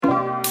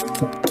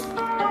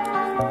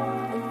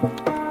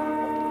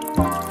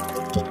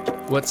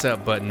What's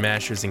up, button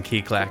mashers and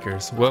key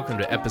clackers? Welcome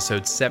to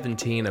episode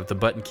 17 of the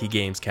Button Key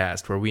Games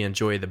Cast, where we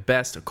enjoy the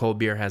best a cold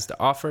beer has to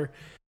offer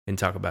and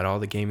talk about all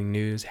the gaming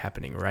news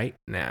happening right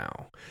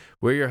now.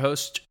 We're your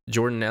hosts,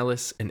 Jordan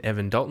Ellis and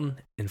Evan Dalton,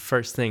 and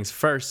first things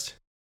first,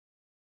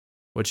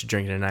 what you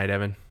drinking tonight,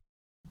 Evan?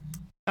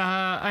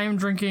 I am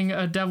drinking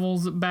a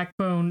Devil's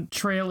Backbone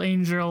Trail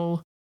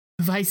Angel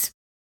Weiss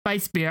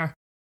beer.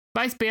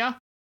 Weiss beer.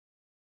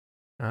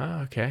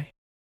 Ah, okay.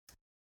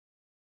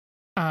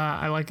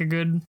 I like a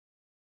good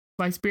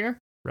Weiss beer.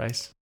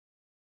 Rice.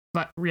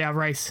 But yeah,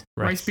 rice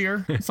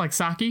beer. It's like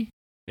sake.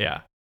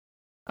 Yeah.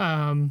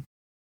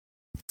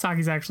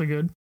 Sake's actually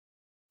good.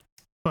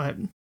 But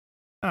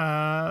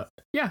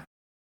yeah.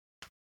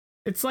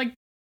 It's like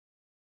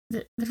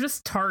they're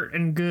just tart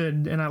and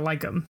good, and I like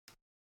them.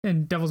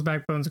 And Devil's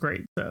Backbone's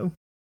great, so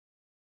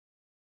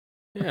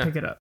Yeah. I pick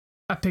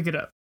it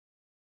up.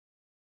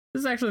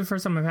 This is actually the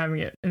first time I'm having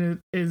it, and it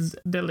is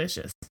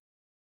delicious.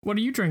 What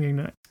are you drinking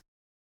tonight?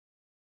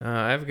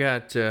 I've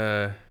got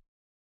a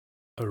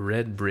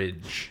Red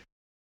Bridge,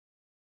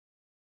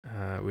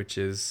 which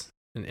is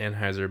an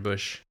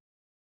Anheuser-Busch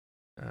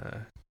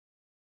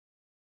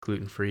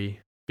gluten-free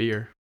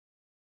beer.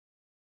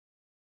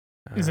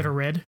 Is it a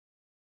red?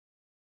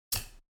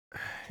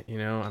 You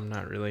know, I'm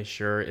not really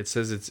sure. It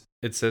says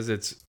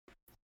it's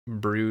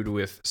brewed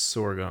with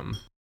sorghum.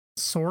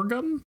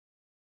 Sorghum?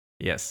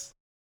 Yes.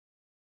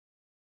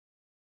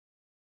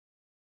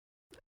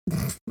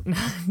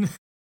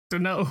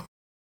 Don't know.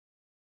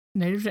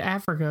 Native to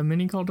Africa,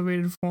 many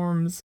cultivated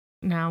forms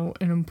now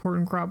an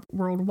important crop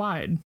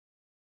worldwide.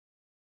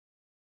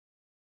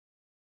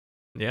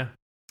 Yeah.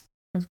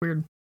 That's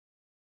weird.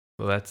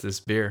 Well, that's this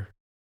beer,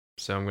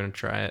 so I'm gonna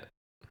try it.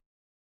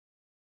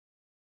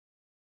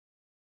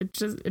 It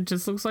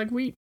just looks like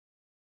wheat.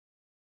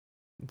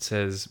 It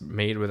says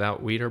made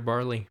without wheat or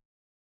barley.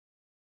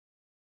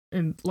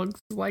 It looks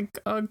like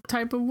a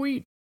type of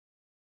wheat.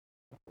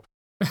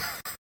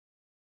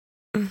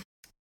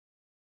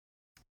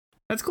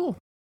 That's cool.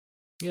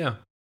 Yeah.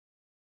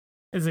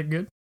 Is it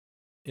good?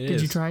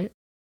 Did you try it?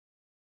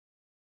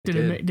 Did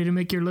it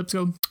make your lips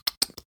go?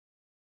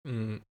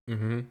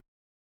 Mm-hmm.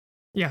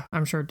 Yeah,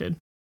 I'm sure it did.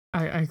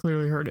 I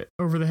clearly heard it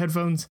over the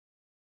headphones.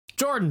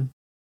 Jordan,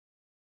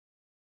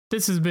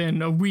 this has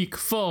been a week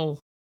full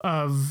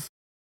of,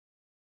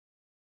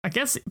 I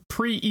guess,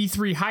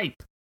 pre-E3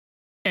 hype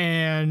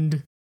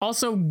and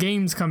also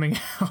games coming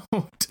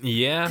out.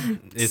 Yeah,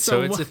 it's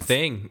a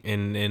thing,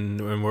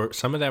 and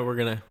some of that we're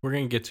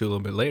gonna get to a little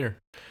bit later.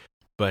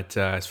 But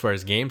as far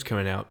as games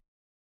coming out,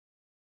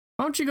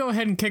 why don't you go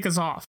ahead and kick us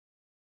off?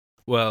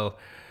 Well,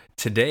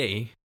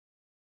 today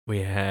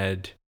we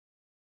had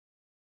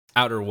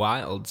Outer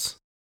Wilds.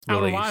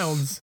 Outer release.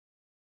 Wilds.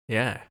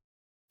 Yeah.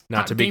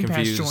 Not to be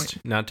confused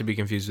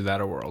with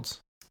Outer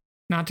Worlds.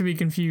 Not to be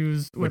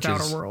confused with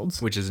Outer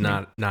Worlds. Which is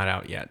not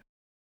out yet.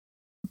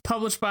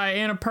 Published by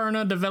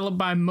Annapurna, developed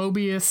by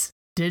Mobius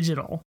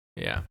Digital.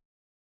 Yeah.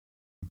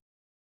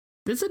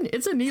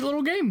 It's a neat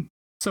little game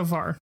so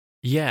far.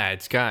 Yeah,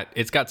 it's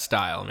got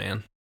style,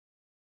 man.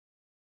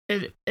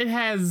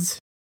 It's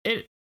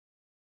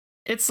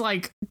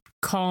like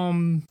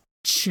calm,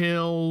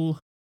 chill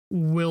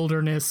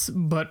wilderness,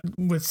 but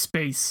with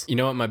space. You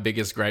know what my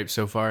biggest gripe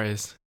so far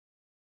is?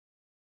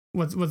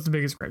 What's the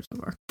biggest gripe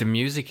so far? The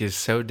music is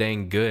so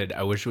dang good.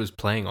 I wish it was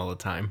playing all the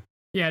time.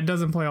 Yeah, it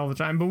doesn't play all the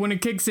time, but when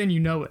it kicks in,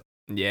 you know it.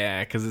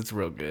 Yeah, because it's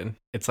real good.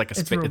 It's like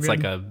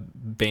like a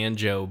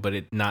banjo,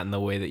 but not in the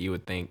way that you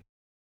would think.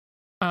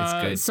 It's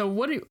good. So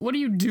what do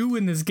you do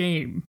in this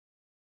game?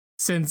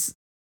 Since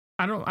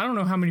I don't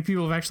know how many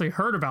people have actually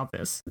heard about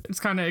this.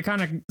 It kind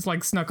of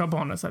like snuck up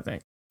on us, I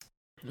think.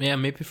 Yeah,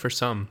 maybe for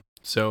some.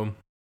 So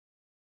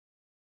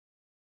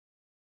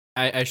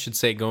I should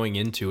say, going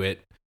into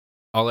it,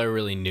 all I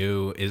really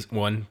knew is,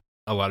 one,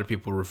 a lot of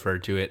people refer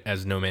to it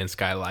as No Man's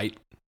Sky Light.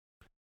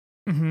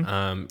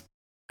 Mm-hmm.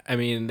 I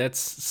mean, that's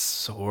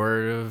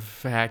sort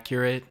of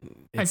accurate.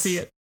 I see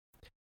it.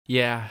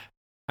 Yeah.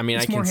 I mean,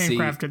 it's more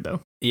handcrafted,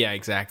 though. Yeah,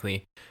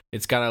 exactly.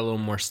 It's got a little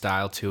more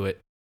style to it.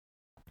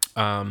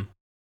 And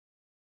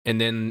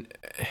then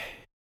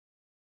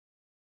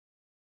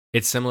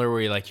it's similar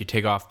where you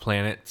take off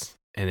planets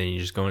and then you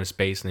just go into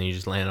space and then you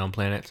just land on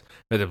planets.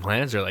 But the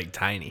planets are like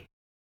tiny.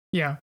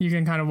 Yeah, you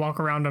can kind of walk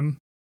around them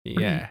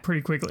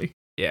pretty quickly.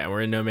 Yeah, where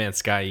in No Man's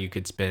Sky, you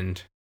could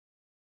spend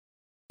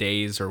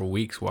days or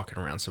weeks walking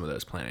around some of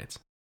those planets.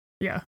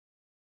 Yeah.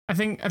 I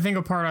think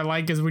a part I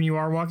like is when you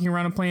are walking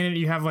around a planet,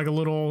 you have like a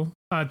little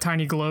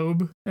tiny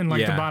globe in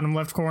the bottom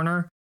left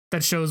corner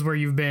that shows where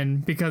you've been,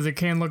 because it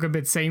can look a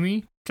bit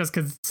samey just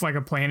because it's like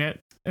a planet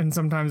and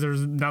sometimes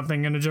there's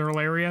nothing in a general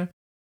area.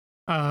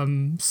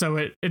 So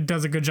it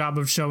does a good job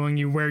of showing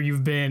you where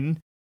you've been,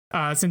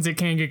 since it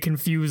can get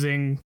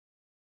confusing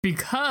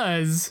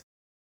because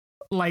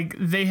like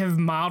they have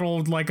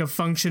modeled like a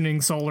functioning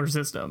solar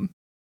system.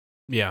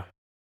 Yeah.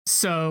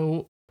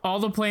 So all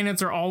the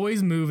planets are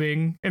always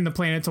moving and the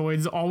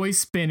planetoids always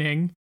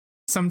spinning.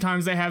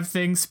 Sometimes they have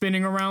things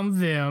spinning around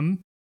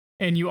them.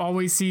 and you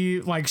always see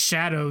like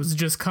shadows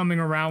just coming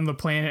around the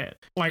planet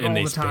like all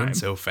the time. And they spin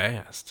so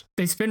fast.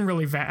 They spin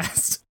really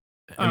fast.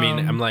 I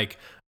mean, I'm like,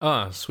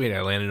 oh, sweet,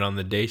 I landed on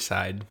the day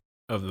side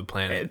of the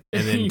planet.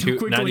 And then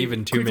not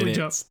even 2 minutes,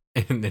 jump.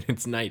 And then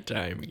it's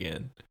nighttime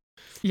again.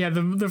 Yeah,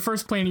 the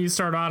first planet you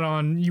start out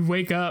on, you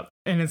wake up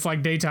and it's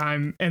like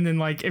daytime, and then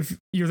like if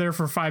you're there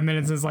for 5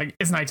 minutes, it's like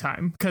it's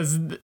nighttime, because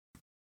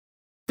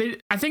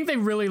I think they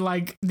really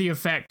like the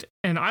effect,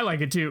 and I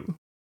like it too.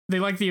 They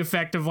like the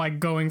effect of like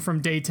going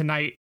from day to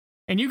night,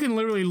 and you can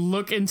literally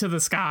look into the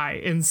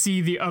sky and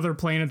see the other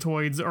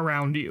planetoids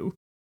around you,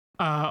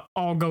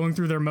 all going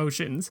through their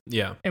motions.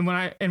 Yeah. And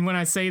when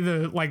I say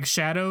the like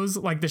shadows,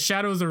 like the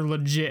shadows are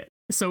legit.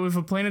 So if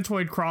a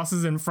planetoid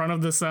crosses in front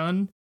of the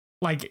sun,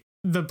 like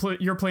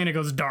your planet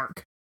goes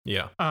dark.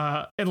 Yeah.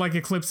 It like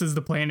eclipses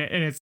the planet,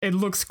 and it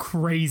looks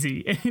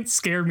crazy. And it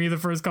scared me the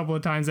first couple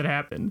of times it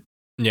happened.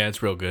 Yeah,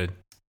 it's real good.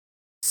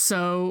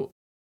 So,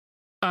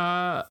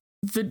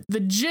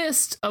 the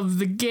gist of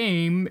the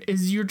game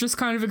is you're just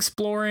kind of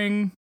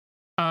exploring,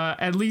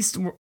 at least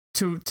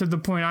to the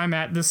point I'm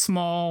at, this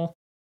small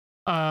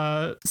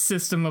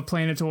system of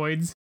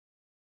planetoids,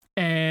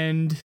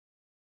 and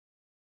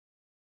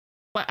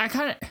I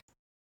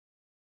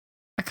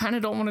kind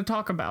of don't want to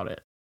talk about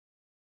it.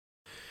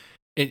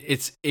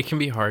 It can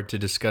be hard to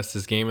discuss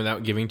this game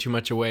without giving too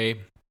much away,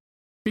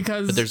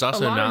 but there's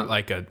also not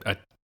like a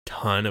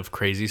ton of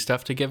crazy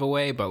stuff to give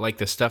away, but like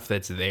the stuff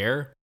that's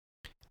there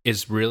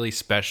is really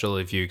special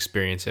if you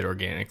experience it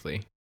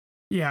organically.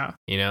 Yeah.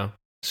 You know?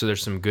 So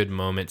there's some good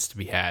moments to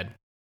be had.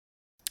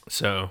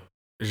 So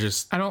it's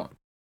just I don't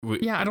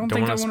think I want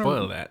to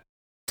spoil that.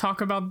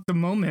 Talk about the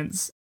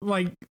moments.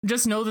 Like,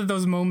 just know that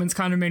those moments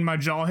kind of made my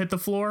jaw hit the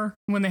floor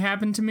when they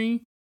happened to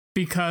me,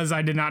 because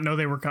I did not know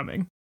they were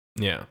coming.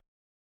 Yeah.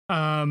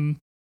 I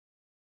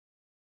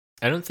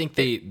don't think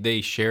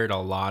they shared a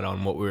lot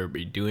on what we would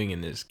be doing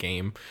in this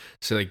game.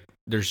 So like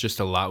there's just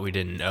a lot we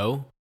didn't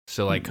know.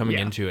 So like coming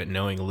into it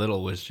knowing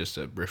little was just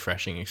a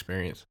refreshing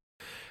experience.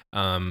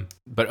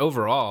 But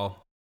overall,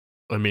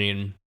 I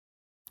mean,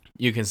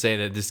 you can say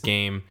that this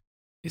game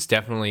is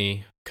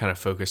definitely kind of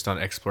focused on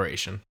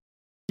exploration.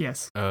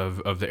 Yes.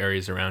 Of the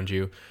areas around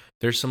you.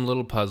 There's some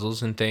little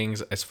puzzles and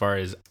things. As far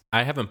as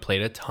I haven't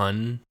played a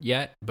ton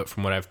yet, but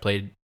from what I've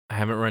played, I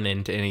haven't run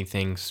into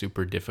anything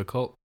super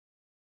difficult.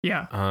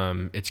 Yeah.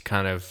 It's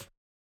kind of,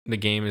 the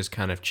game is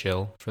kind of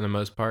chill for the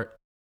most part.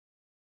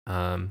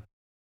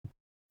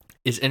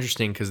 It's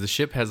interesting because the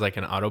ship has like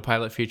an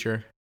autopilot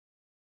feature.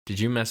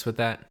 Did you mess with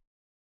that?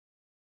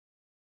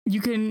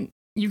 You can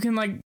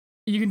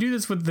do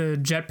this with the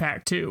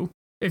jetpack too,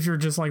 if you're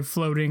just like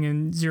floating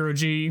in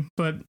 0G.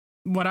 But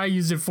what I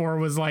used it for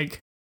was like,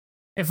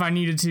 if I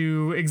needed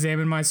to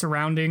examine my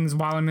surroundings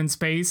while I'm in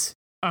space,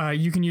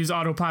 you can use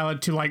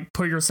autopilot to like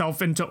put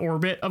yourself into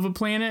orbit of a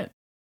planet.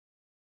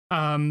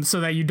 So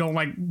that you don't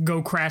like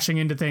go crashing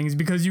into things,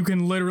 because you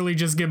can literally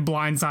just get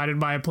blindsided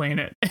by a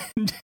planet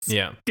and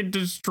get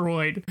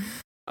destroyed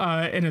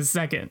in a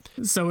second.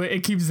 So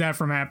it keeps that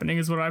from happening,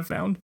 is what I've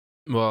found.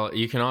 Well,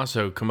 you can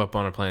also come up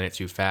on a planet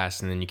too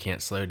fast and then you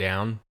can't slow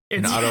down.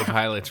 And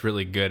autopilot's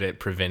really good at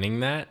preventing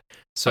that.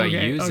 So I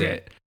use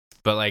it,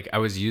 but like I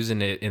was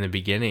using it in the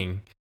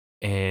beginning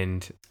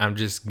and I'm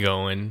just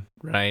going,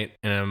 right?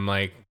 And I'm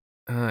like,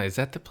 is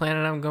that the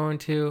planet I'm going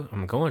to?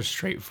 I'm going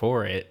straight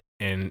for it.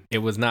 And it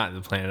was not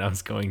the planet I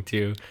was going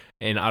to.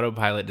 And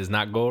autopilot does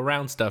not go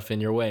around stuff in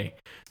your way.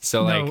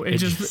 So like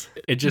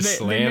it just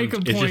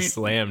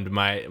slammed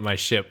my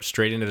ship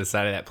straight into the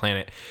side of that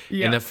planet.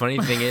 Yeah. And the funny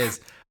thing is,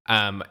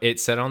 it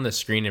said on the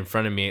screen in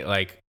front of me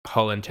like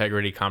hull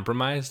integrity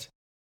compromised.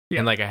 Yeah.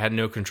 And like I had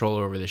no control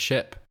over the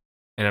ship.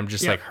 And I'm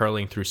just like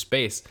hurling through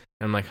space.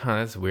 And I'm like,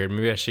 that's weird.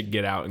 Maybe I should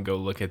get out and go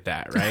look at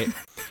that, right?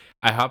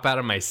 I hop out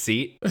of my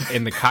seat,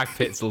 and the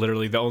cockpit's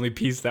literally the only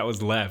piece that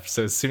was left.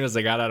 So as soon as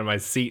I got out of my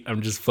seat,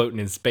 I'm just floating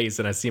in space,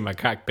 and I see my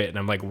cockpit, and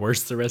I'm like,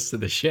 where's the rest of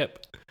the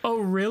ship? Oh,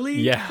 really?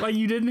 Yeah. Like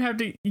you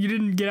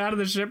didn't get out of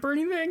the ship or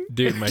anything?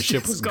 Dude, my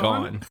ship was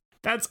gone.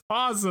 That's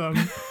awesome.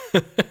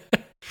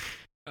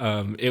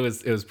 It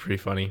was pretty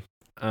funny.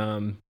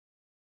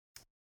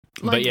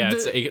 But yeah,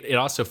 it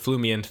also flew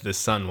me into the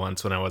sun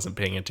once when I wasn't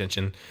paying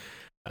attention.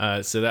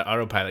 So that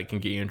autopilot can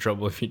get you in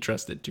trouble if you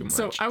trust it too much.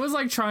 So I was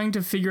like trying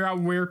to figure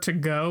out where to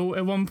go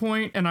at one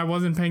point, and I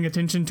wasn't paying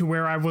attention to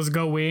where I was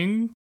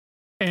going,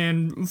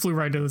 and flew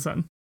right to the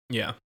sun.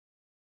 Yeah.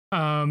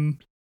 I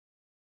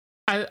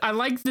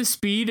like the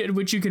speed at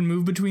which you can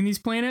move between these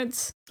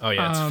planets. Oh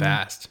yeah, it's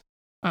fast.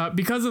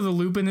 Because of the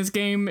loop in this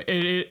game,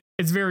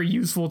 it's very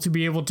useful to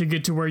be able to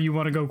get to where you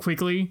want to go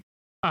quickly.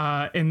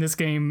 And this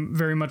game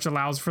very much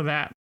allows for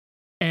that.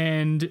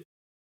 And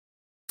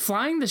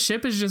flying the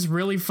ship is just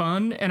really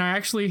fun, and I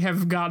actually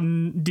have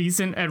gotten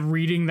decent at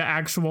reading the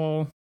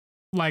actual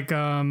like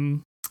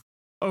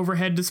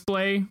overhead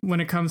display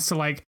when it comes to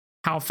like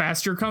how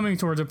fast you're coming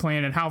towards a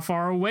planet, how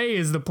far away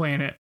is the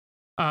planet,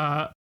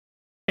 and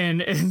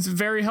it's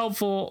very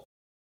helpful.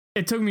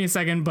 It took me a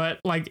second, but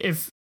like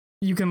if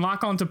you can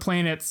lock onto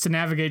planets to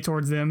navigate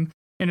towards them,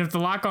 and if the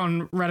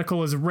lock-on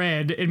reticle is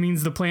red, it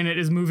means the planet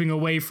is moving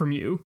away from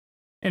you.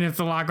 And if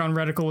the lock-on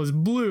reticle is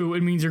blue,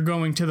 it means you're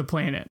going to the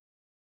planet.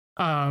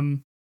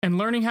 And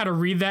learning how to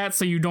read that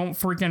so you don't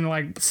freaking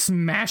like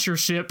smash your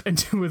ship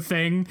into a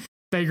thing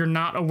that you're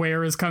not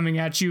aware is coming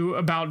at you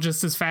about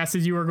just as fast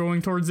as you are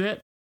going towards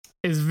it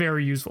is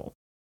very useful.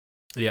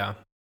 Yeah.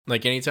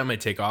 Like anytime I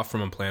take off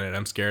from a planet,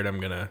 I'm scared I'm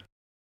going to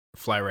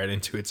fly right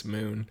into its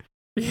moon.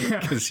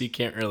 Yeah. Because you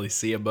can't really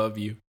see above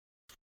you.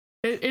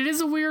 It is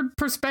a weird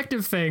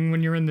perspective thing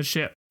when you're in the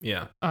ship.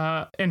 Yeah.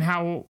 And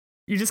how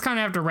you just kind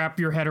of have to wrap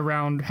your head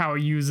around how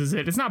it uses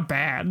it. It's not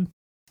bad.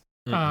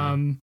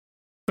 Mm-mm.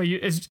 But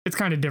it's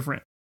kind of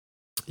different.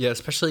 Yeah,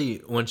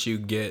 especially once you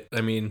get,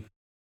 I mean,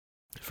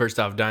 first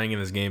off, dying in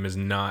this game is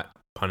not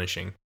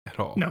punishing at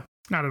all. No,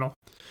 not at all.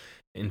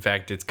 In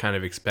fact, it's kind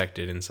of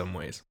expected in some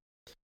ways.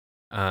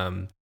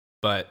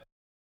 But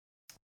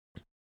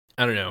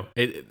I don't know.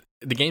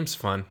 The game's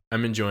fun.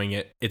 I'm enjoying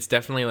it. It's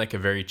definitely like a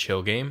very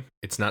chill game.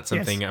 It's not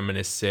something I'm going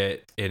to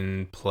sit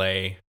and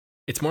play.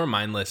 It's more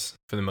mindless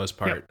for the most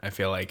part, I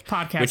feel like.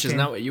 Podcast which is game.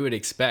 not what you would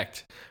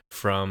expect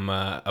from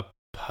a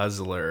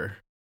puzzler.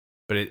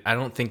 But I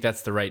don't think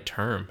that's the right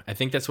term. I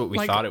think that's what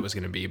we thought it was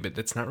going to be, but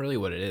that's not really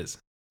what it is.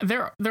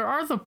 There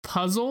are the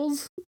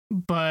puzzles,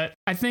 but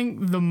I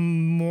think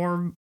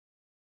the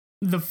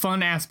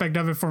fun aspect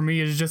of it for me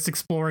is just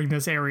exploring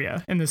this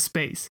area and this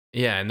space.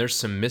 Yeah, and there's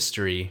some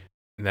mystery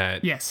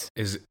that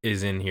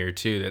is in here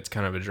too. That's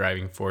kind of a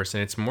driving force,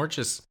 and it's more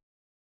just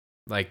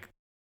like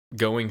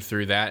going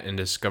through that and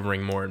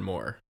discovering more and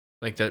more.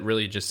 Like that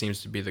really just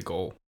seems to be the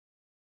goal.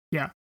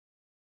 Yeah,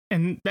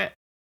 and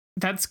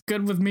that's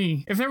good with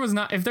me. If there was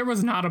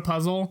not a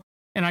puzzle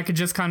and I could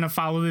just kind of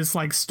follow this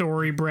like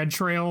story bread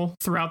trail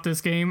throughout this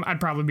game,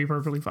 I'd probably be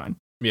perfectly fine.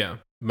 Yeah,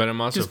 but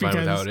I'm also fine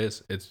with how it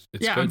is. It's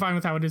yeah, good. I'm fine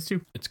with how it is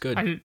too. It's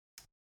good.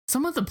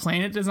 Some of the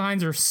planet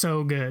designs are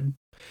so good.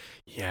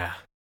 Yeah,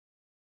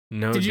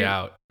 no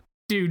doubt.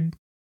 Dude,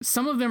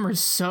 some of them are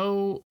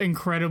so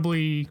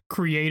incredibly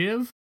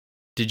creative.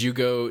 Did you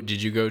go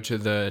to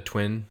the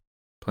twin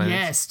planets?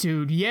 Yes,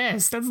 dude.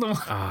 Yes, that's the one.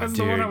 That's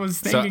the one I was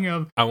thinking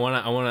of. I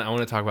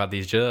wanna talk about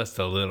these just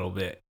a little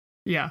bit.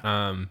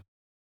 Yeah.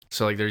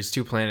 So like there's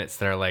two planets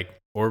that are like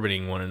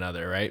orbiting one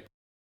another, right?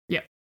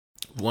 Yeah.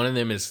 One of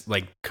them is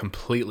like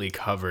completely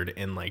covered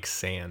in like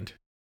sand,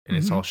 and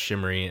it's all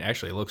shimmery. It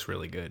actually looks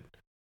really good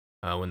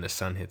when the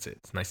sun hits it.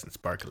 It's nice and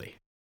sparkly.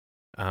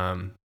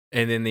 And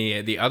then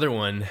the other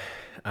one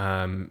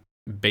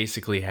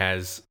basically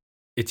has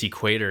its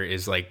equator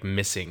is like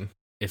missing,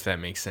 if that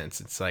makes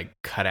sense. It's like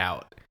cut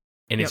out.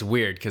 And it's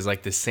weird because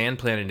like the sand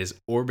planet is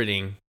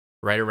orbiting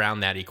right around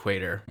that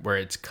equator where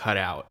it's cut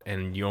out,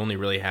 and you only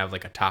really have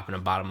like a top and a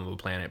bottom of a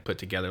planet put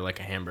together like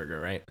a hamburger,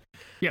 right?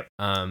 Yep.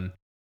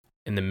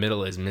 In the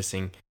middle is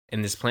missing.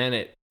 And this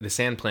planet, the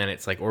sand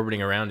planet's like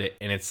orbiting around it,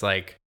 and it's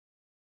like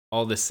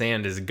all the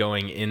sand is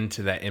going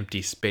into that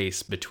empty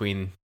space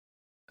between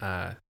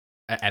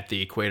at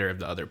the equator of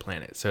the other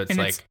planet. So it's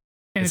like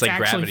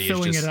gravity is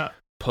just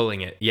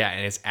pulling it. Yeah,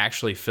 and it's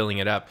actually filling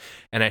it up.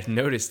 And I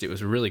noticed it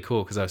was really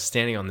cool because I was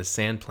standing on the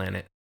sand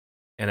planet,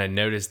 and I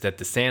noticed that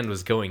the sand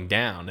was going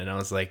down, and I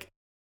was like,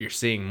 you're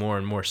seeing more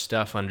and more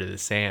stuff under the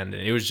sand,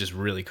 and it was just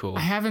really cool.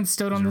 I haven't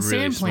stood on the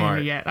sand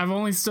planet yet. I've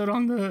only stood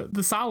on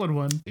the solid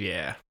one.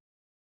 Yeah.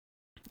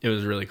 It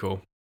was really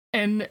cool.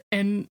 And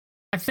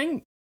I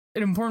think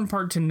an important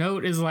part to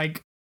note is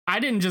like I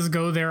didn't just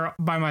go there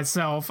by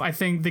myself. I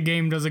think the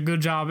game does a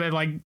good job at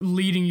like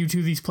leading you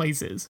to these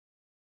places.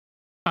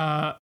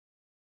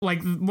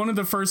 Like one of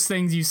the first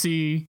things you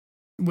see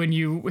when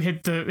you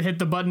hit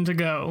the button to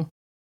go,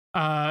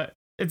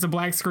 it's a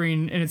black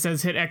screen and it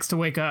says hit X to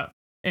wake up,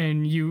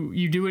 and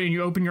you do it and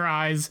you open your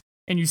eyes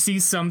and you see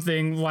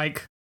something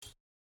like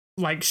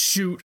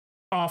shoot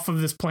off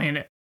of this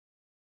planet.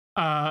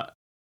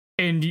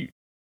 And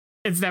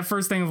it's that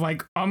first thing of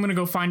like, I'm gonna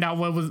go find out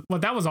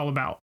what that was all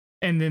about,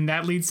 and then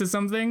that leads to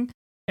something,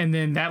 and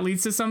then that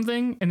leads to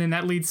something, and then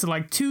that leads to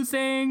like two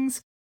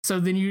things. So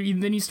then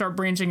you start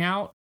branching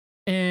out,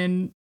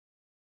 and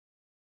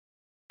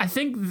I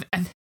think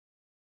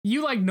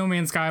you like No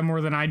Man's Sky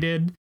more than I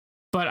did,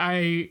 but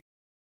I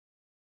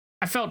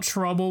felt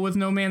trouble with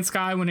No Man's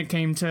Sky when it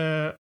came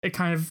to it.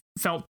 Kind of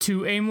felt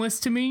too aimless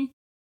to me.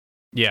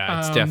 Yeah,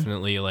 it's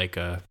definitely like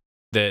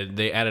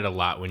they added a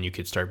lot when you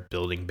could start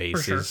building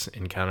bases,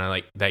 and kind of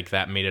like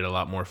that made it a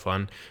lot more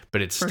fun,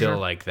 but it's still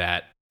like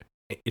that.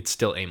 It's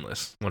still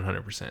aimless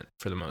 100%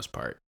 for the most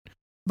part.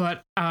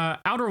 But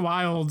Outer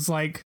Wilds,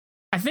 like,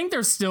 I think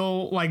there's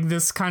still like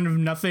this kind of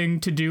nothing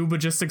to do but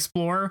just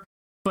explore,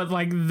 but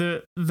like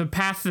the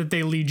path that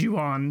they lead you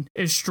on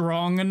is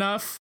strong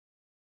enough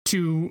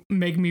to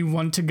make me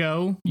want to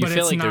go. You but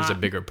feel like not, there's a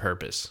bigger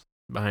purpose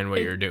behind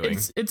what you're doing.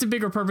 It's a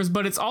bigger purpose,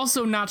 but it's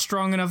also not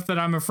strong enough that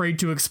I'm afraid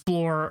to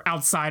explore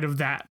outside of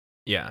that.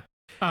 Yeah.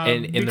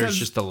 And there's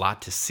just a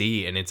lot to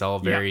see, and it's all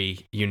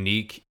very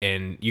unique,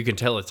 and you can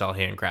tell it's all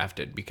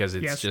handcrafted because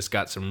it's just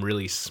got some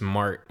really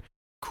smart,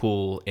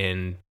 cool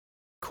to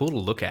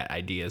look at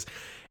ideas.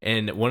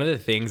 And one of the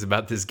things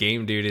about this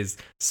game, dude, is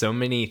so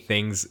many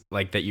things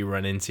like that you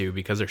run into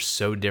because they're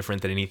so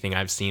different than anything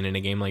I've seen in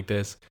a game like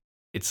this.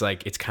 It's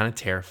like, it's kind of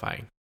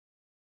terrifying.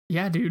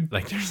 Yeah, dude.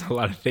 Like there's a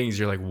lot of things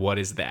you're like, what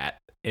is that?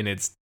 And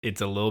it's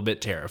a little bit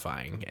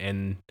terrifying.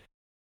 And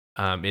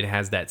it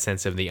has that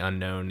sense of the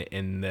unknown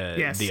in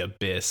the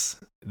abyss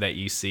that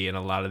you see in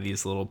a lot of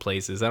these little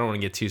places. I don't want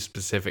to get too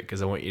specific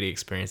because I want you to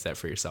experience that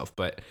for yourself,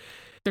 but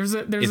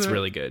it's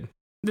really good.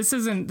 This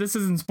isn't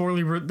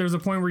spoilery. There's a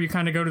point where you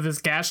kind of go to this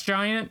gas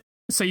giant,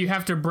 so you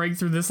have to break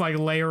through this like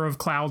layer of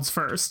clouds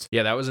first.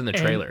 Yeah, that was in the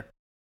trailer.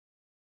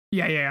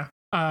 Yeah.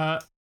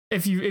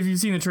 If you've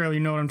seen the trailer, you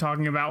know what I'm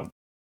talking about.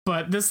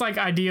 But this like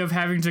idea of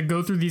having to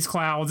go through these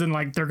clouds and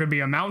like there could be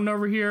a mountain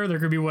over here, there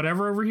could be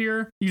whatever over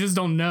here, you just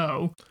don't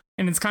know.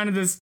 And it's kind of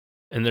this.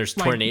 And there's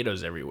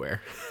tornadoes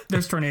everywhere.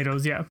 There's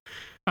tornadoes, yeah.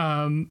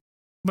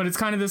 But it's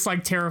kind of this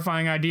like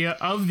terrifying idea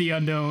of the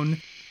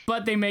unknown.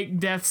 But they make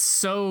death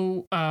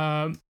so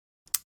not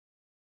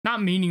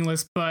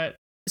meaningless, but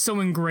so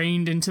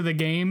ingrained into the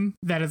game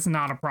that it's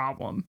not a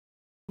problem.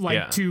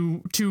 Like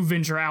to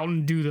venture out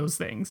and do those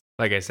things.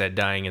 Like I said,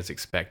 dying is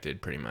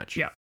expected, pretty much.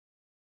 Yeah.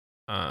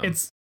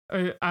 It's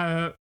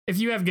if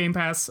you have Game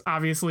Pass,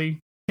 obviously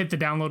hit the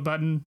download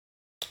button.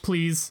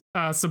 Please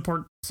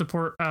support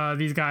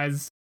these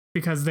guys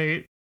because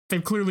they've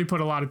clearly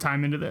put a lot of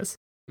time into this.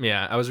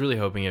 Yeah, I was really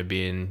hoping it'd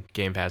be in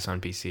Game Pass on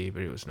PC,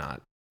 but it was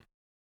not.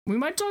 We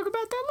might talk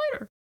about that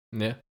later.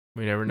 Yeah,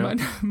 we never know.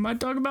 Might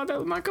talk about that.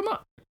 It might come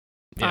up.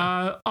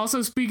 Yeah.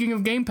 Also, speaking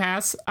of Game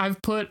Pass,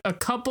 I've put a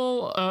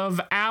couple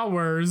of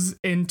hours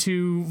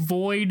into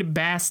Void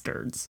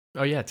Bastards.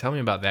 Oh yeah, tell me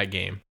about that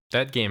game.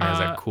 That game has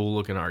a cool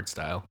looking art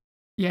style.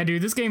 Yeah,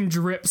 dude, this game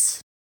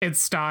drips its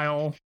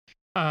style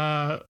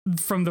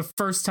from the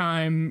first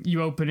time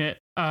you open it.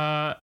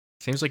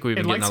 Seems like we've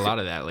been getting a lot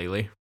of that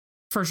lately.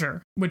 For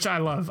sure, which I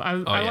love. I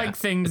like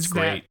things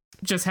that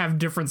just have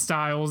different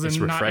styles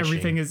and not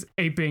everything is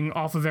aping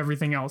off of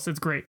everything else. It's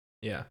great.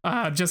 Yeah.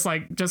 Just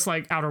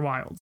like Outer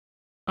Wilds.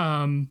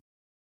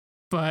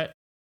 But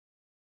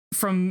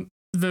from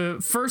the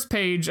first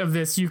page of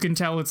this, you can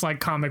tell it's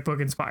like comic book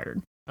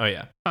inspired. Oh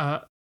yeah.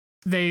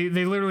 They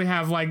literally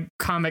have like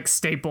comic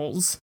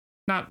staples,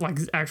 not like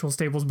actual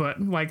staples, but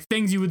like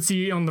things you would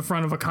see on the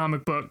front of a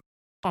comic book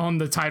on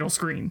the title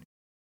screen.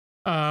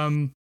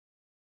 And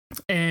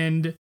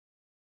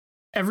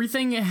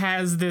everything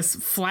has this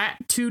flat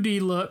 2D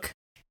look,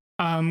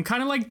 kind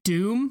of like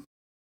Doom,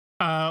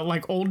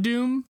 like old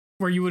Doom,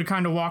 where you would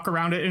kind of walk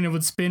around it and it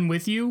would spin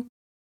with you,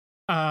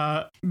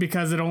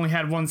 because it only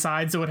had one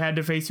side, so it had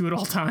to face you at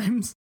all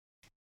times.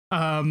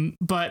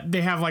 But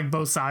they have like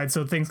both sides,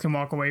 so things can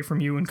walk away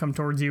from you and come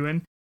towards you,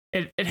 and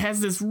it has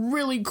this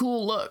really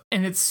cool look,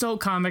 and it's so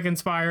comic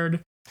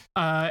inspired.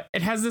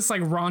 It has this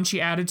like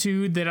raunchy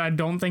attitude that I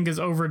don't think is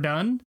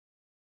overdone.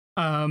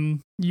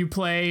 You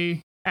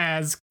play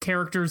as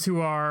characters who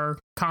are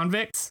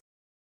convicts,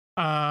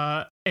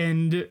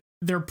 and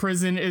their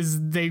prison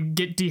is they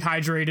get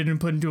dehydrated and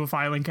put into a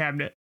filing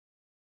cabinet.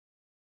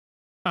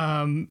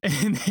 And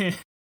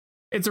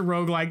it's a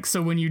roguelike,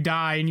 so when you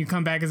die and you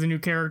come back as a new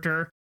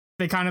character,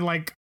 they kind of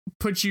like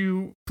put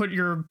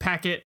your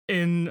packet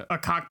in a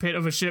cockpit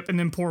of a ship and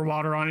then pour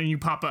water on it and you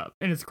pop up,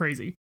 and it's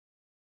crazy.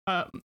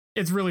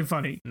 It's really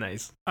funny.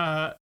 Nice.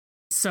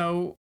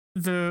 So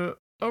the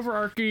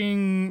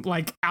overarching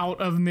like out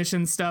of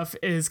mission stuff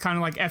is kind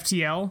of like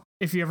FTL.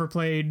 If you ever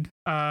played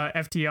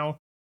FTL,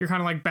 you're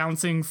kind of like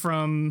bouncing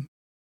from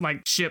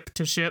like ship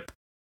to ship,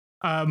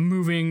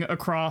 moving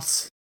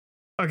across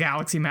a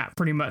galaxy map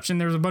pretty much, and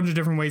there's a bunch of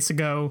different ways to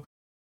go.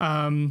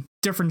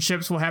 Different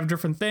ships will have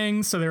different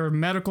things. So there are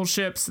medical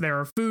ships, there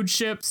are food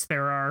ships,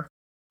 there are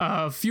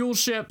fuel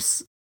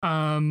ships,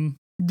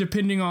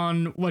 depending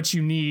on what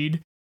you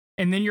need.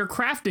 And then you're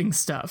crafting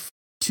stuff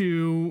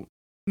to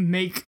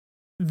make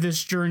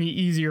this journey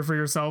easier for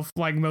yourself,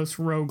 like most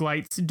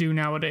roguelites do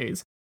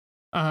nowadays.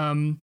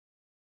 And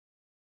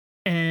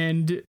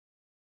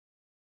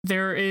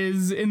there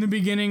is, in the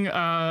beginning,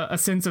 a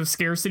sense of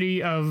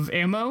scarcity of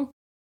ammo.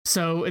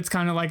 So it's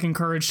kind of like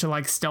encouraged to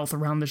like stealth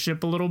around the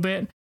ship a little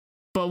bit.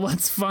 But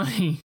what's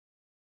funny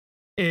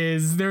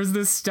is there's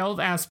this stealth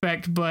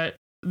aspect, but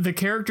the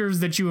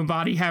characters that you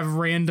embody have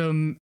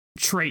random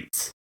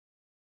traits.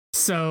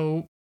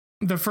 So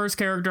the first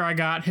character I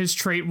got, his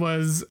trait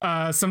was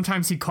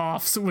sometimes he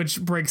coughs,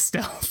 which breaks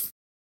stealth.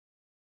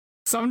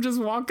 So I'm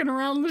just walking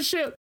around the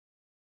ship,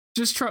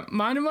 just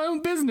minding my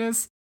own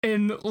business,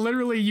 and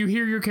literally you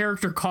hear your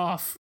character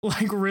cough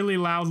like really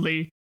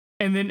loudly,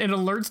 and then it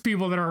alerts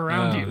people that are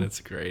around you.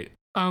 That's great.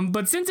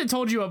 But since it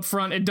told you up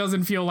front, it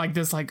doesn't feel like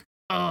this like,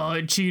 oh,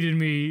 it cheated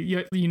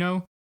me, you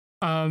know?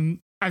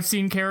 I've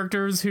seen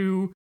characters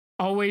who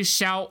always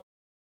shout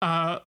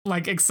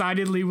like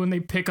excitedly when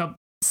they pick up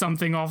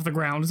something off the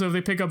ground. So if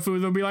they pick up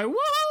food, they'll be like,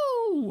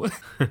 whoa!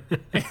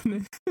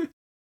 And,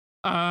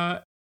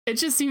 it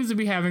just seems to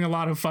be having a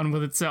lot of fun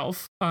with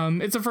itself.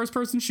 It's a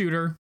first-person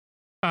shooter,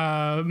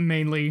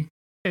 mainly.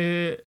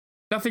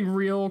 Nothing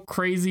real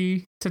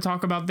crazy to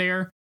talk about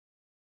there,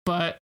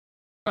 but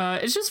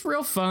it's just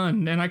real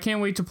fun, and I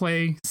can't wait to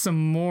play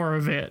some more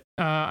of it.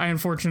 I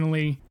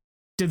unfortunately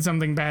did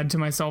something bad to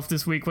myself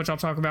this week, which I'll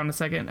talk about in a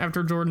second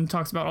after Jordan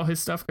talks about all his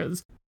stuff,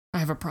 because I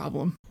have a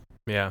problem.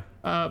 Yeah.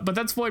 But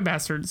that's Void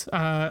Bastards.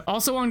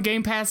 Also on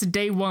Game Pass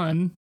day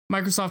one,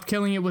 Microsoft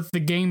killing it with the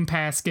Game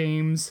Pass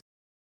games.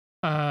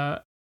 I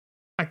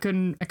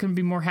couldn't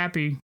be more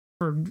happy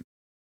for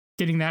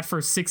getting that for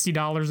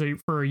 $60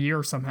 for a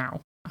year somehow.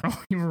 I don't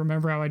even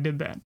remember how I did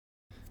that.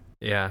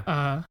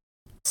 Yeah.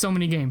 So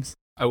many games.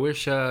 I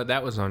wish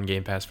that was on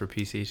Game Pass for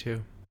PC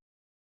too.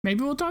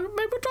 Maybe we'll talk about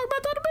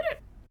that in a minute.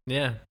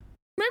 Yeah.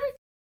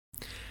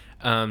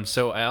 Maybe.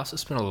 So I also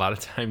spent a lot of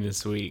time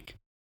this week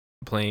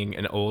playing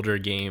an older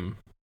game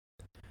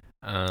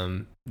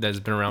that's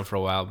been around for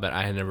a while, but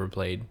I had never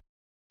played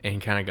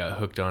and kind of got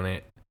hooked on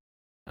it.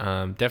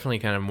 Definitely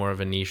kind of more of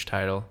a niche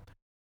title.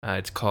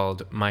 It's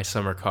called My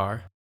Summer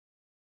Car.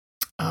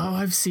 Oh,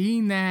 I've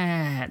seen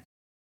that.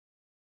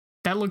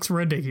 That looks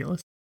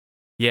ridiculous.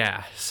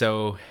 Yeah,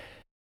 so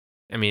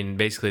I mean,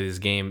 basically this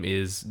game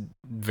is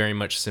very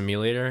much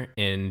simulator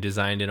and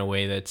designed in a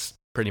way that's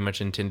pretty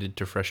much intended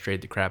to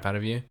frustrate the crap out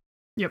of you.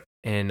 Yep.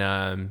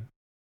 And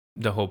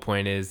the whole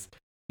point is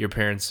your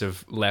parents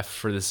have left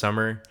for the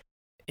summer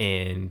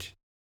and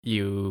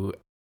you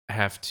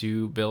have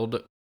to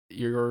build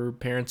your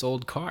parents'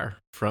 old car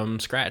from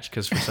scratch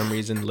because for some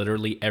reason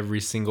literally every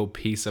single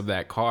piece of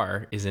that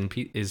car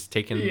is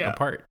taken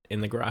apart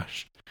in the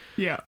garage.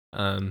 Yeah.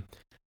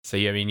 So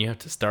yeah, I mean you have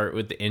to start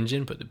with the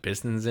engine, put the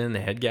pistons in,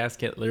 the head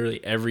gasket,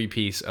 literally every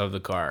piece of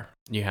the car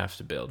you have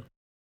to build.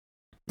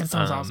 That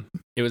sounds awesome.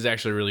 It was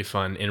actually really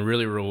fun and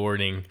really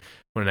rewarding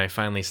when I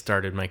finally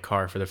started my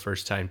car for the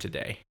first time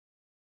today.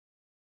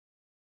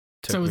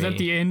 So is that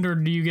the end, or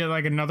do you get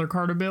like another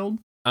car to build?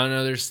 Oh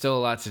no, there's still a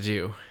lot to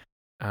do.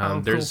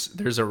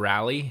 There's a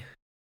rally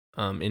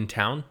in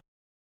town,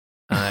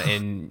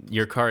 and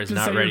your car is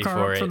not ready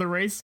for it. For the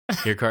race?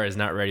 Your car is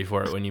not ready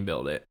for it when you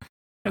build it.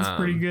 That's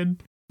pretty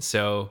good.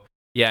 So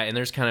yeah, and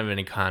there's kind of an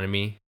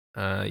economy.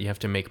 You have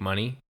to make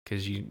money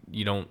because you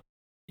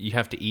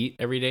have to eat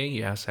every day.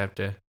 You also have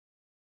to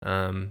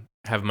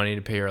have money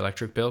to pay your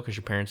electric bill because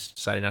your parents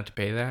decided not to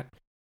pay that.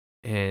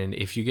 And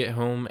if you get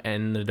home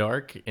in the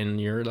dark and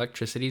your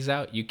electricity's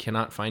out, you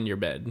cannot find your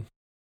bed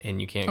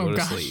and you can't go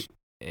to sleep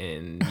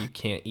and you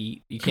can't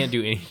eat. You can't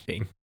do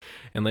anything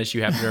unless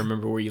you happen to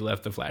remember where you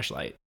left the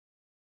flashlight.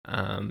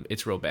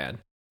 It's real bad.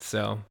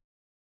 So,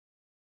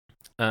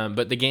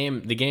 but the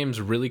game's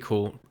really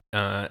cool.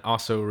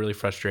 Also really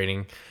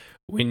frustrating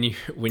when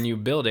you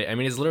build it. I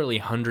mean, it's literally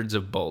hundreds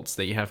of bolts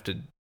that you have to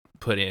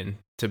put in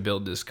to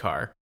build this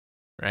car,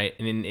 right?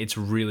 And then it's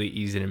really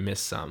easy to miss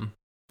some.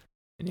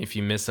 And if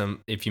you miss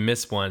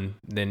one,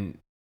 then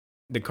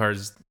the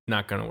car's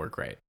not going to work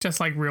right. Just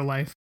like real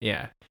life.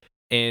 Yeah.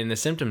 And the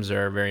symptoms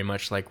are very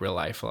much like real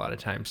life a lot of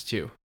times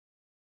too.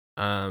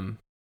 But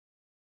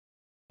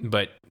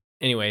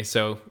anyway,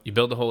 so you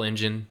build the whole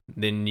engine,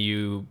 then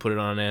you put it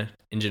on a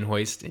engine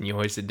hoist and you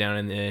hoist it down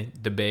in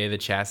the bay of the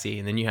chassis.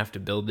 And then you have to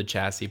build the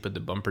chassis, put the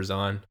bumpers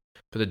on,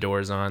 put the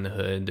doors on, the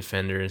hood, the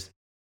fenders,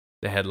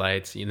 the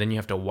headlights. And then you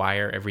have to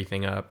wire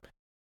everything up.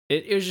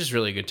 It was just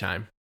really a good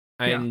time.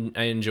 I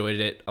enjoyed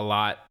it a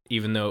lot,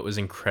 even though it was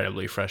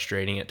incredibly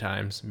frustrating at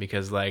times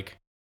because like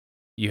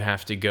you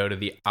have to go to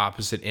the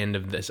opposite end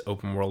of this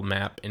open world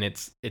map and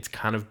it's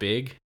kind of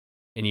big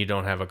and you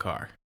don't have a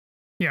car.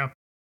 Yeah.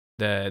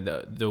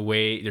 The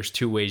way there's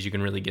two ways you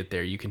can really get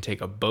there. You can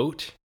take a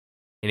boat,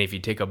 and if you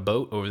take a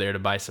boat over there to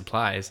buy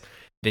supplies,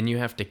 then you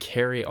have to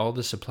carry all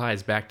the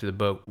supplies back to the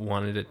boat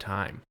one at a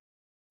time.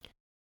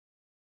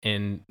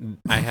 And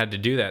I had to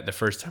do that the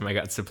first time I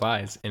got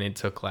supplies, and it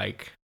took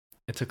like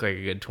a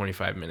good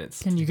 25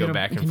 minutes to go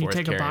back and forth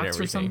carrying everything. Can you take a box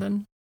or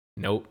something?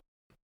 Nope.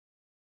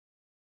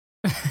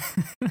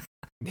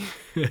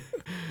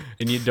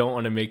 And you don't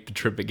want to make the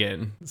trip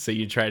again, so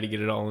you try to get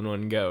it all in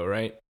one go,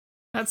 right?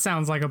 That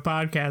sounds like a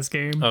podcast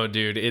game. Oh,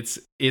 dude, it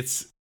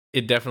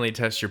definitely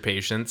tests your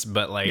patience,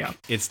 but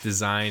it's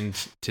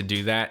designed to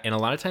do that. And a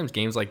lot of times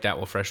games like that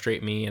will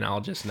frustrate me, and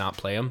I'll just not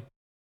play them.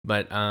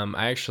 But I've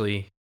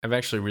actually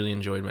really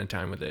enjoyed my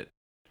time with it.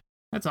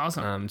 That's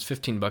awesome. It's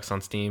 $15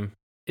 on Steam.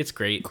 It's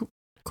great.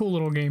 Cool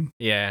little game.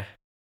 Yeah,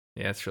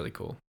 it's really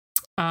cool.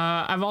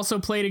 I've also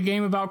played a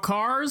game about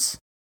cars.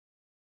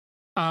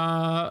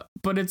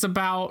 But it's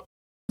about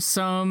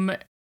some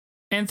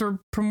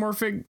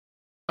anthropomorphic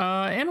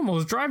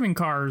animals driving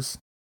cars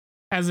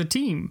as a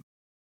team.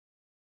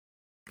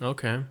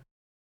 Okay.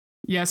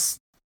 Yes,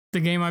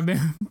 the game I've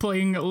been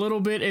playing a little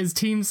bit is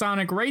Team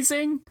Sonic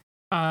Racing.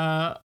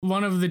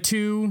 One of the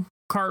two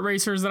kart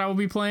racers that I will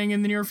be playing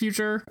in the near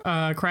future,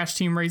 Crash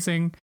Team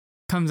Racing,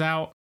 comes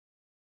out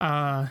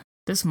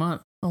this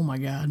month. Oh my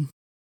god.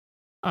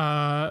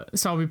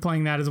 So I'll be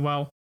playing that as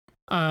well.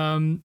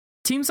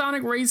 Team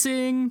Sonic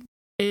Racing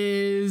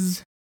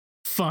is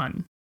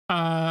fun.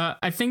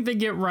 I think they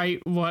get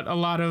right what a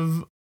lot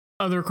of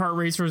other kart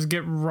racers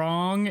get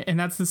wrong, and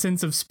that's the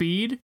sense of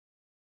speed.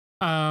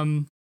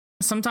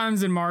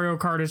 Sometimes in Mario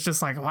Kart, it's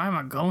just like, why am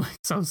I going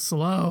so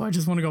slow? I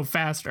just want to go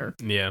faster.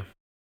 Yeah.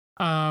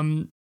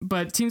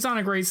 But Team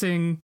Sonic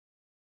Racing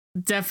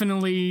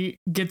definitely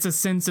gets a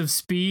sense of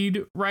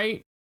speed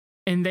right,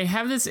 and they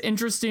have this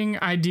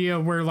interesting idea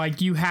where like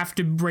you have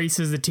to race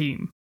as a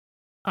team.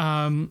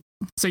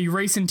 So you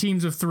race in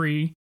teams of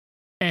 3,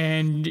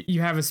 and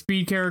you have a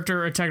speed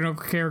character, a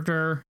technical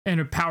character, and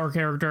a power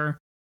character,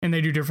 and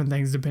they do different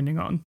things depending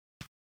on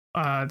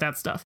that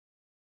stuff.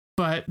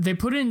 But they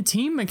put in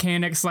team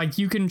mechanics like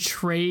you can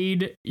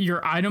trade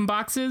your item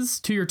boxes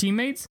to your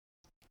teammates.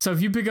 So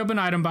if you pick up an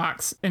item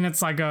box and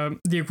it's like the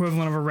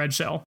equivalent of a red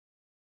shell,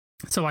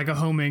 so like a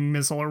homing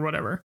missile or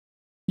whatever,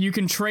 you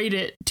can trade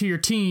it to your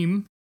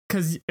team,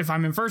 because if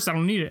I'm in first, I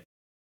don't need it.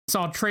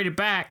 So I'll trade it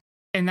back,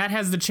 and that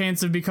has the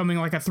chance of becoming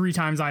like a 3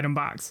 times item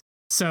box.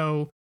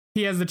 So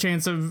he has the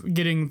chance of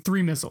getting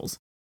 3 missiles.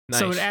 Nice.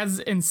 So it adds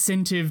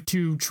incentive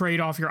to trade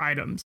off your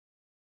items.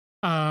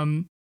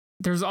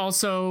 There's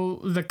also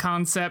the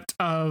concept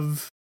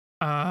of,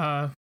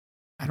 I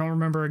don't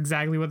remember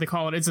exactly what they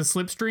call it. It's a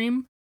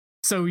slipstream.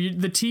 So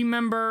the team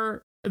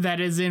member that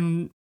is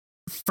in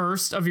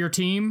first of your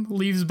team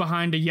leaves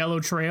behind a yellow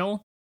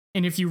trail.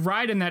 And if you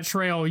ride in that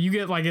trail, you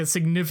get like a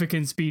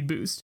significant speed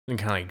boost. And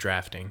kind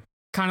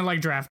of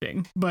like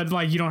drafting. But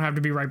like you don't have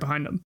to be right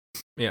behind them.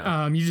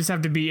 Yeah. You just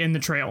have to be in the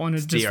trail, and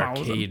it just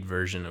follows them. The arcade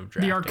version of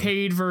drafting. The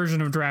arcade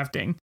version of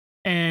drafting.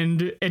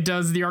 And it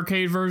does the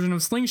arcade version of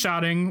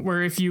slingshotting,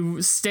 where if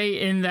you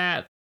stay in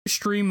that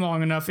stream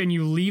long enough and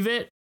you leave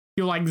it,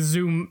 you'll like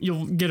zoom,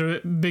 you'll get a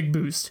big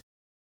boost.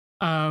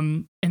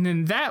 And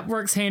then that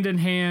works hand in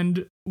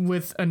hand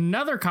with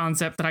another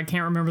concept that I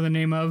can't remember the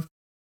name of,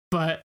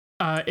 but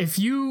if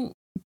you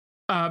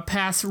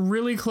pass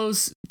really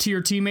close to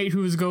your teammate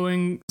who is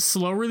going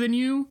slower than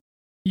you,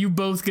 you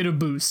both get a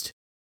boost.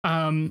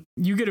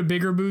 You get a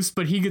bigger boost,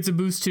 but he gets a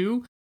boost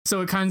too.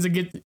 So it kind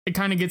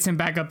of gets him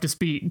back up to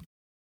speed.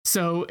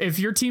 So if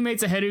your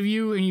teammate's ahead of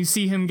you and you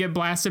see him get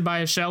blasted by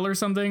a shell or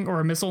something, or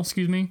a missile,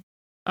 excuse me,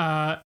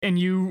 and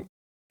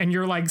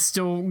you're like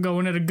still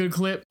going at a good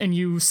clip and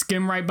you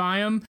skim right by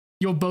him,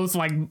 you'll both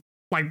like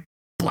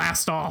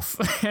blast off.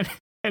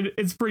 And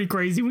it's pretty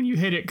crazy when you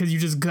hit it because you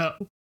just go.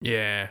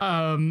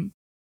 Yeah.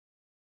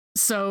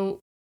 So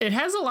it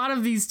has a lot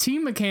of these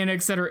team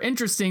mechanics that are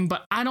interesting,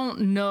 but I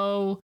don't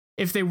know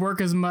if they work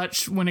as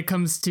much when it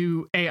comes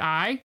to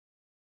AI.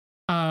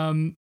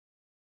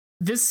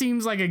 This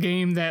seems like a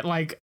game that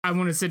like I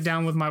want to sit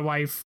down with my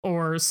wife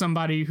or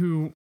somebody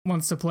who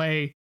wants to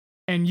play,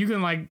 and you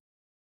can like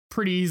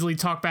pretty easily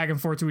talk back and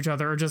forth to each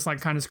other, or just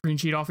like kind of screen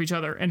sheet off each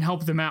other and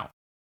help them out.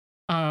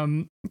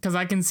 Because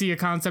I can see a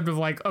concept of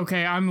like,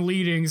 okay, I'm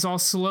leading, so I'll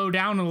slow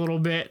down a little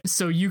bit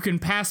so you can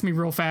pass me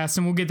real fast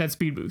and we'll get that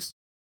speed boost.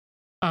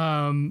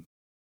 Or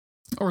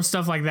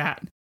stuff like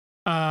that.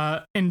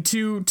 In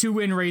two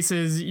win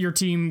races, your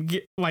team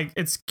get like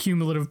it's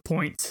cumulative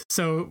points.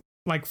 So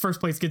like first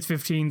place gets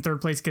 15,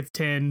 third place gets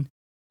 10,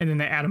 and then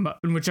they add them up,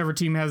 and whichever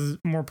team has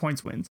more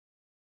points wins.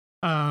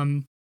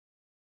 That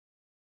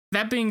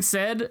being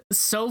said,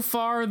 so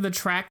far the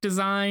track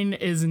design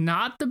is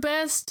not the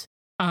best.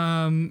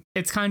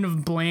 It's kind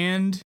of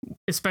bland,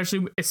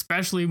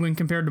 especially when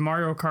compared to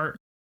Mario Kart.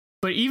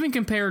 But even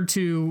compared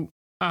to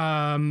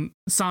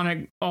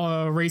Sonic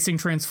Racing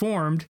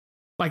Transformed,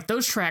 like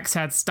those tracks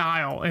had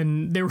style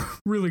and they were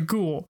really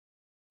cool.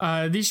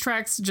 These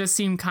tracks just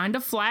seem kind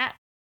of flat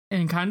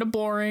and kind of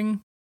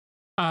boring.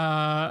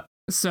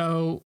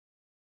 So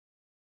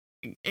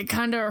it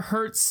kind of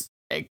hurts.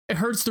 It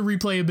hurts the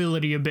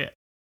replayability a bit.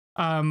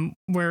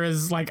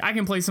 Whereas like I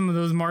can play some of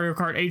those Mario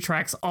Kart 8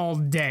 tracks all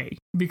day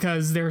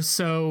because they're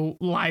so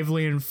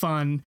lively and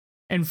fun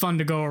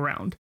to go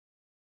around.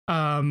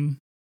 That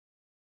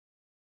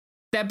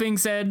being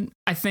said,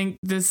 I think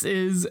this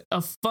is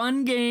a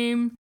fun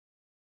game.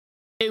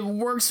 It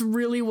works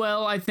really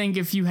well, I think,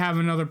 if you have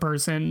another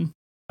person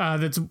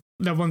that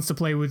wants to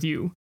play with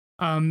you.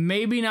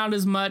 Maybe not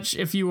as much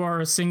if you are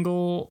a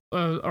single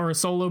or a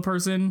solo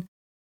person.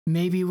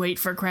 Maybe wait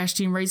for Crash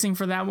Team Racing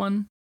for that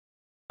one.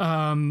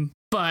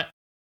 But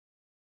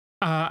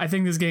I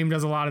think this game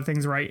does a lot of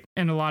things right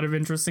and a lot of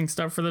interesting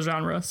stuff for the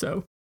genre.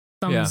 So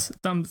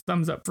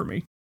thumbs up for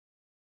me.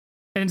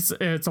 And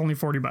it's only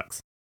 $40.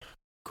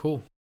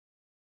 Cool.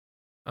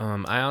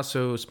 I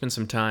also spent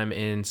some time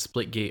in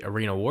Splitgate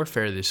Arena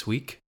Warfare this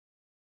week,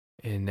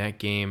 and that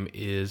game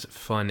is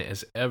fun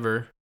as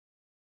ever.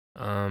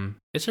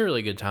 It's a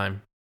really good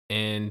time,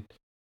 and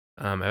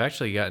I've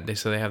actually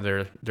they have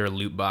their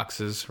loot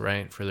boxes,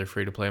 right, for their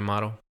free-to-play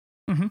model.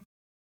 Mm-hmm.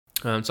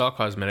 It's all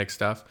cosmetic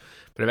stuff,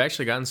 but I've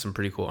actually gotten some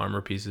pretty cool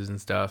armor pieces and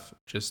stuff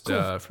just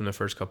cool. From the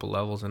first couple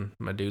levels, and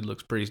my dude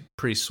looks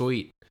pretty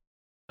sweet.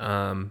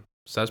 So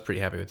I was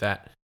pretty happy with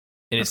that.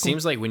 And That's it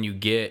seems like when you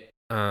get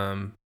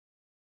an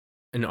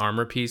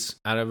armor piece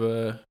out of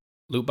a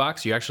loot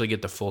box, you actually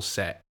get the full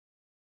set,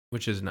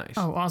 which is nice.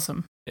 Oh,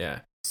 awesome. Yeah.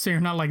 So you're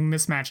not like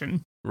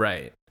mismatching.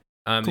 Right.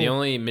 Cool. The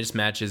only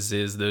mismatches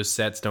is those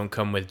sets don't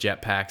come with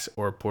jetpacks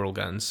or portal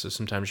guns, so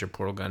sometimes your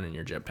portal gun and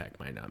your jetpack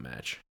might not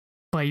match.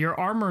 But your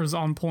armor is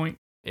on point.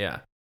 Yeah.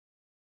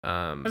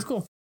 That's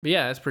cool.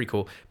 Yeah, that's pretty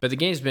cool. But the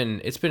game's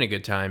been a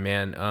good time,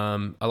 man.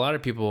 A lot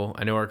of people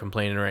I know are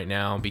complaining right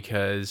now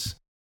because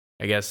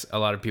I guess a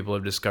lot of people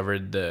have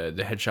discovered the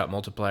headshot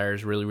multiplier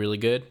is really, really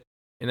good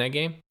in that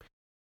game.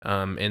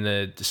 And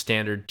the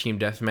standard team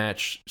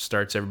deathmatch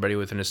starts everybody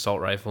with an assault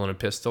rifle and a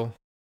pistol.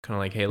 kind of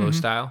like Halo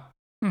style.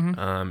 Mm-hmm.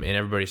 And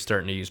everybody's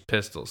starting to use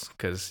pistols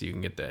because you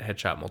can get the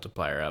headshot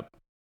multiplier up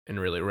and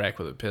really wreck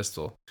with a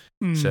pistol.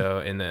 So,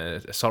 and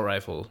the assault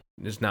rifle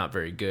is not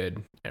very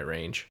good at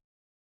range.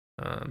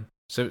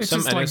 So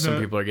I know some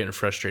people are getting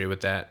frustrated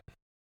with that.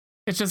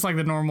 It's just like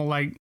the normal,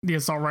 like the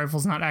assault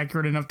rifle's not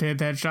accurate enough to hit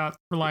the headshot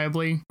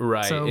reliably.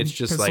 Right. So it's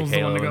just like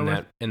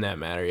Halo in that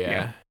matter.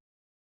 Yeah.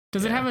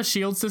 Does it have a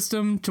shield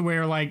system to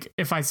where, like,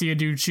 if I see a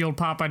dude shield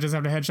pop, I just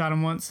have to headshot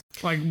him once,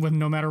 like with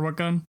no matter what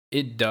gun?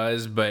 It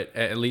does, but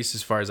at least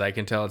as far as I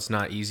can tell, it's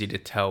not easy to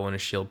tell when a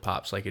shield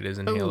pops like it is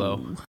in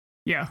Halo.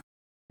 Yeah.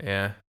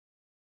 Yeah.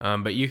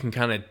 But you can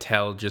kind of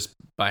tell just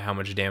by how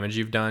much damage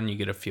you've done. You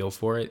get a feel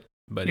for it,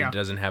 but it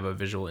doesn't have a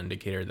visual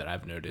indicator that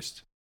I've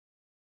noticed.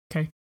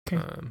 Okay.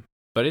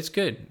 But it's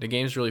good. The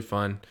game's really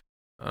fun.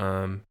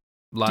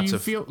 Lots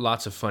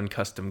of fun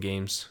custom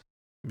games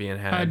being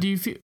had.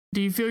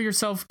 Do you feel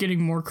yourself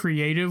getting more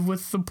creative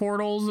with the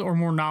portals or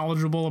more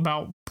knowledgeable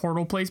about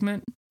portal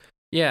placement?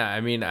 Yeah, I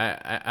mean,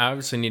 I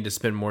obviously need to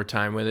spend more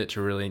time with it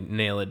to really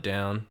nail it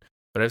down.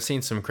 But I've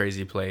seen some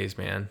crazy plays,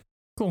 man.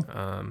 Cool.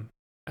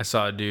 I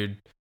saw a dude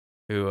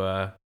who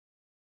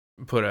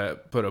put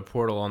a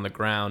portal on the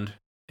ground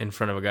in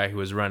front of a guy who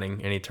was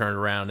running, and he turned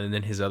around, and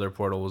then his other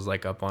portal was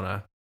like up on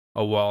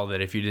a wall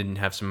that if you didn't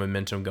have some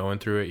momentum going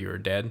through it, you were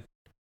dead.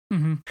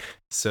 Mm-hmm.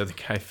 So the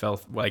guy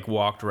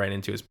walked right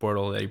into his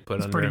portal that he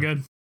put under him.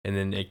 Good. And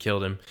then it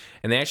killed him.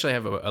 And they actually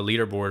have a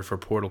leaderboard for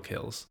portal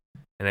kills.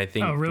 And I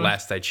think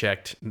last I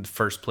checked,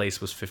 first place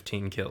was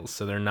 15 kills.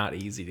 So they're not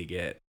easy to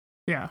get.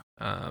 Yeah.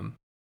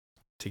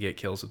 To get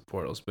kills with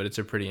portals. But it's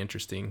a pretty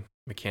interesting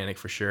mechanic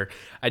for sure.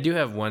 I do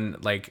have one,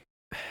 like,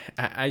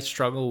 I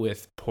struggle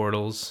with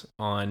portals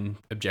on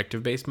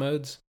objective-based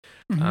modes.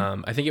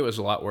 Mm-hmm. I think it was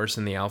a lot worse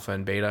in the alpha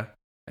and beta.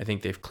 I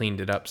think they've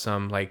cleaned it up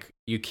some. Like,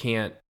 you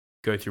can't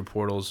go through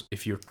portals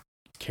if you're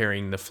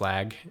carrying the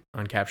flag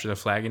on Capture the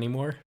Flag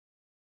anymore.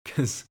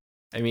 Because,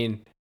 I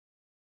mean,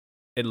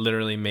 it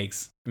literally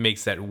makes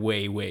that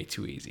way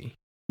too easy.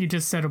 You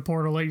just set a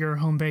portal at your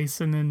home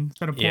base and then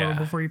set a portal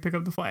before you pick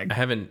up the flag. I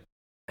haven't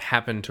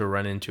happened to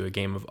run into a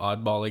game of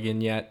Oddball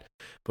again yet,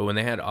 but when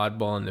they had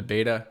Oddball in the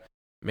beta,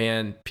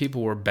 man,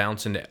 people were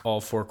bouncing to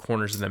all four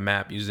corners of the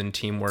map using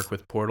teamwork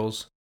with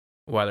portals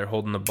while they're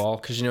holding the ball.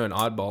 Because, you know, in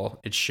Oddball,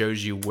 it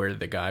shows you where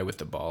the guy with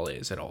the ball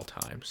is at all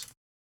times.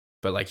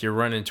 But, like, you're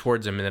running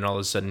towards him, and then all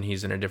of a sudden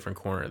he's in a different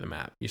corner of the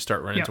map. You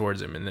start running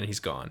towards him, and then he's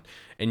gone.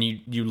 And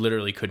you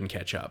literally couldn't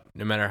catch up,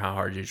 no matter how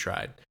hard you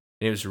tried.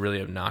 And it was really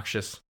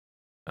obnoxious.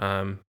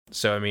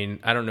 So, I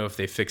mean, I don't know if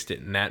they fixed it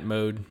in that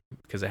mode,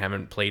 because I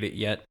haven't played it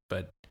yet,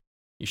 but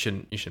you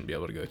shouldn't be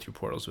able to go through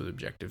portals with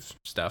objective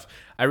stuff.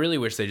 I really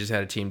wish they just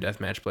had a team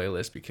deathmatch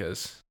playlist,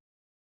 because,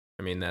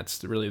 I mean,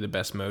 that's really the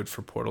best mode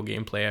for portal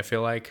gameplay, I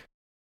feel like.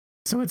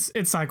 So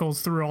it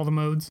cycles through all the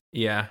modes?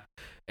 Yeah.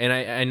 And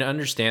I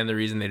understand the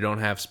reason they don't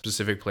have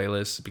specific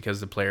playlists, because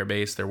the player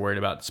base, they're worried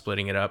about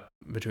splitting it up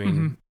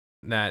between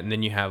that. And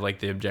then you have, like,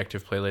 the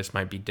objective playlist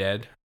might be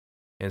dead.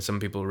 And some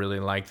people really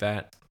like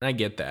that. And I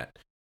get that.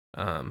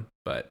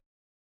 But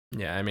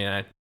yeah, I mean,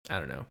 I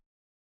don't know.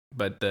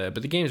 But the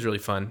game is really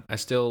fun. I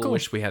still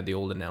wish we had the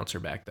old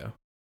announcer back, though.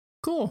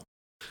 Cool.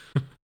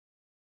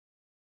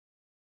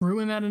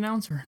 Ruin that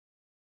announcer.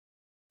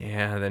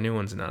 Yeah, the new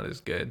one's not as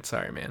good.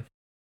 Sorry, man.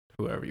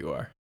 Whoever you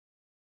are.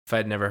 If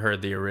I'd never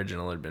heard the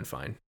original, it'd been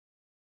fine.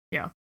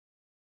 Yeah.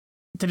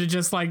 Is it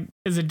just like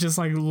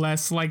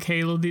less like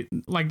Halo,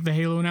 like the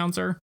Halo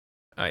announcer?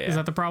 Oh, yeah. Is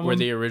that the problem? Where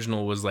the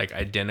original was like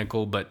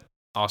identical, but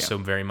also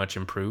very much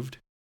improved.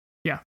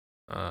 Yeah.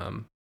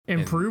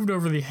 Improved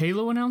over the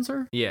Halo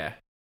announcer? Yeah.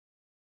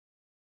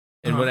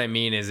 And what I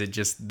mean is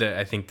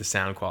I think the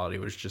sound quality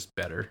was just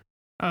better.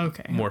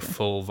 Okay. More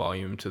full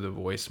volume to the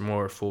voice,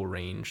 more full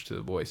range to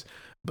the voice.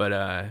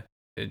 But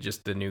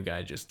the new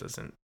guy just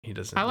doesn't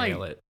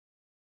nail it.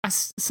 I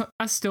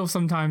still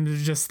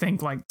sometimes just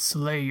think like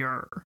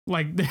Slayer,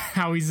 like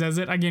how he says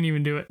it. I can't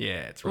even do it.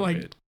 Yeah, it's really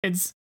good.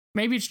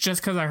 Maybe it's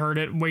just because I heard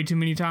it way too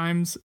many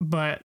times,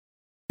 but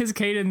his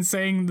cadence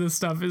saying this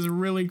stuff is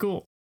really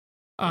cool.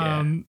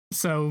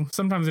 So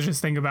sometimes I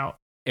just think about.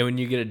 And when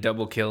you get a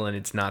double kill and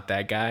it's not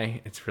that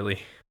guy, it's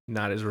really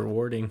not as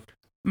rewarding.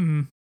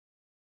 Mm-hmm.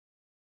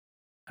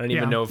 I don't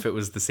even know if it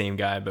was the same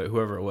guy, but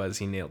whoever it was,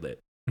 he nailed it.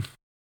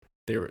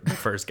 They were the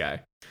first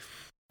guy.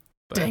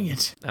 But dang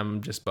it. I'm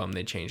just bummed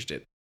they changed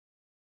it.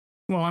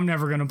 Well, I'm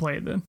never going to play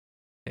it then.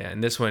 Yeah,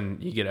 and this one,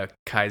 you get a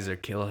Kaiser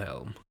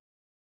Killhelm.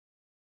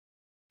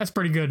 That's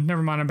pretty good.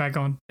 Never mind, I'm back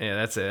on.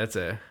 Yeah,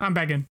 I'm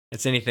back in.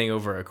 It's anything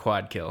over a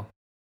quad kill.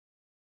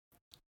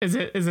 Is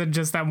it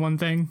just that one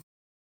thing?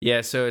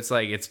 Yeah, so it's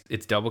like,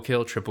 it's double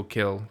kill, triple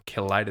kill,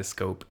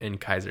 Kaleidoscope, and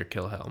Kaiser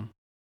Killhelm.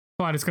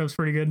 Kaleidoscope's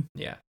pretty good.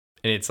 Yeah,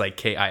 and it's like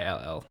Kill,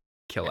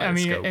 Kaleidoscope.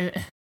 I mean,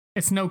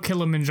 it's no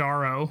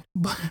Kilimanjaro,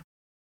 but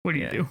what do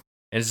you do?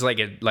 And it's like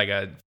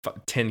a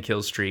 10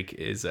 kill streak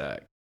is a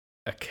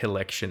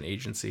collection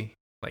agency,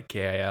 like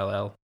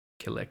KILL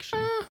collection.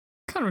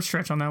 Kind of a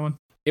stretch on that one.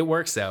 It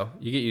works though.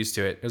 You get used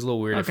to it. It was a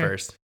little weird at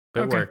first,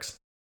 but it works.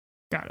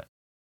 Got it.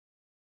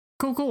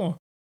 Cool.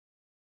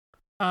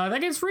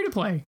 That game's free to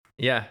play.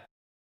 Yeah.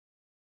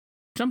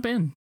 Jump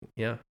in.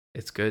 Yeah,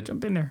 it's good.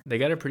 Jump in there. They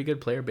got a pretty good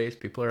player base.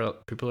 People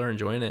are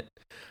enjoying it.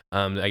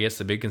 I guess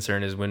the big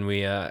concern is when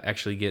we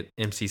actually get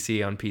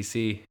MCC on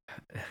PC,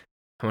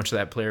 how much of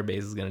that player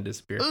base is going to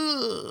disappear.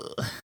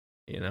 Ugh.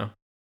 You know?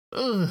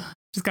 Ugh.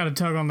 Just got to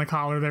tug on the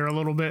collar there a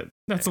little bit.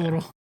 That's a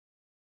little...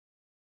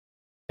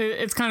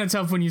 It's kind of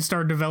tough when you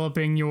start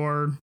developing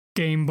your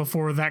game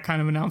before that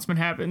kind of announcement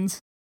happens.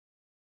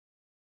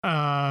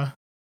 But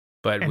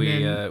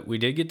we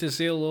did get to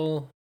see a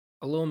little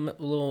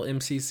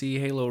MCC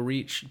Halo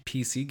Reach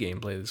PC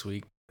gameplay this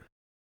week.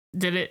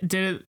 Did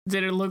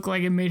it look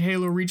like it made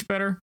Halo Reach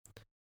better?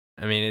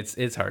 I mean,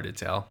 it's hard to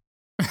tell,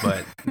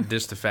 but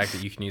just the fact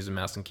that you can use a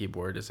mouse and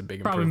keyboard is a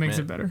big probably improvement. Makes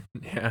it better.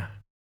 Yeah.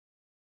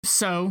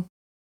 So,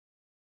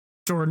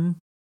 Jordan,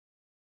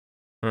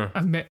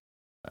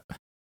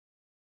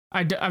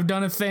 I've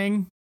done a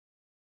thing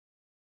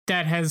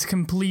that has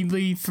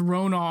completely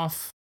thrown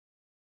off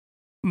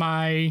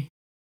my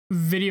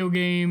video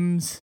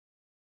games,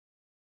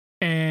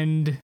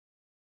 and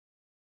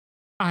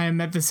I am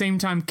at the same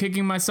time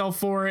kicking myself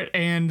for it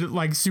and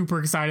like super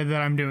excited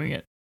that I'm doing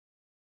it.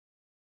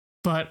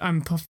 But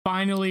I'm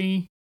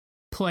finally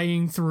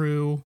playing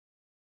through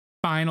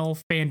Final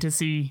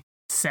Fantasy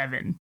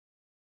VII.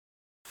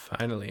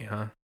 Finally,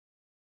 huh?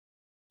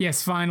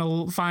 Yes,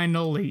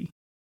 finally.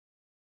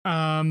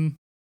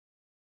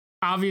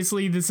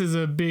 Obviously this is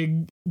a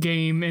big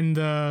game in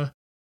the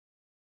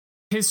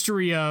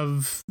history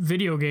of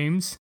video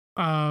games.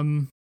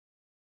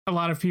 A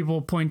lot of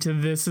people point to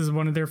this as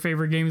one of their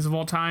favorite games of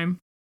all time.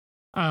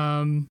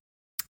 And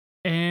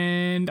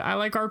I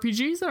like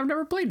RPGs and I've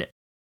never played it.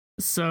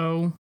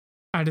 So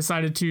I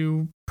decided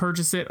to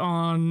purchase it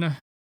on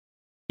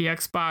the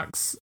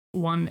Xbox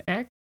One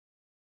X.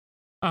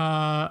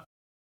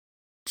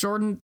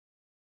 Jordan,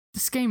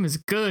 this game is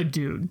good,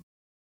 dude.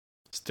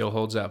 Still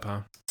holds up,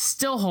 huh?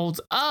 Still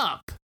holds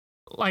up.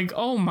 Like,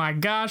 oh my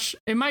gosh,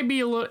 it might be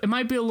a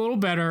little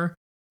better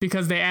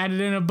because they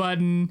added in a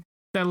button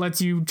that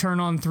lets you turn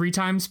on 3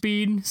 times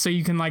speed, so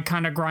you can like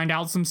kind of grind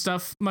out some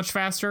stuff much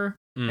faster,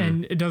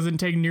 and it doesn't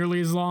take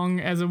nearly as long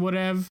as it would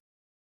have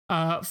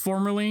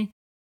formerly.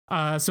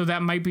 So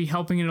that might be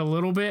helping it a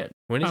little bit.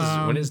 When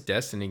is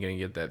Destiny gonna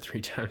get that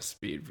 3 times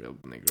speed for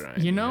the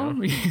grind? You know?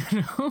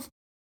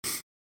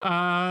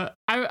 I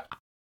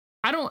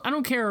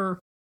don't care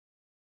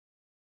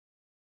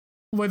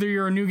whether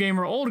you're a new game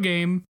or old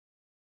game.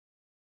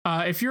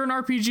 If you're an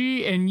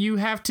RPG and you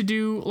have to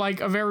do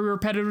like a very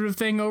repetitive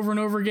thing over and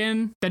over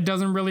again that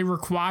doesn't really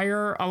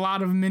require a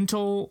lot of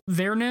mental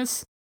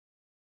there-ness,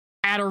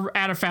 add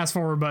a fast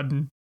forward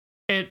button.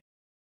 It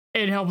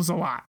helps a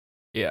lot.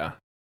 Yeah.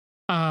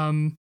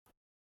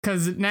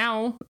 Because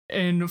now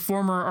in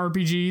former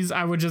RPGs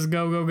I would just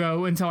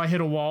go until I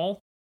hit a wall.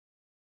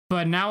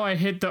 But now I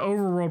hit the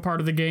overworld part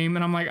of the game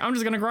and I'm like, I'm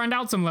just gonna grind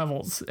out some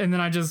levels, and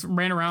then I just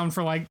ran around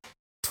for like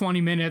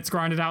 20 minutes,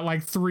 grinded out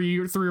like three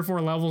or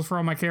 4 levels for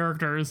all my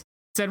characters,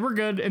 said we're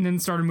good, and then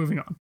started moving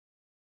on.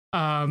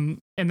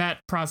 And that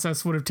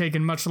process would have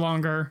taken much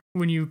longer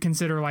when you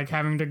consider like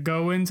having to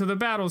go into the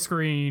battle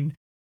screen,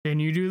 then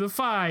you do the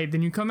fight,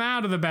 then you come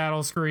out of the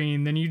battle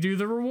screen, then you do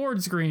the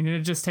reward screen, and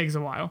it just takes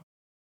a while.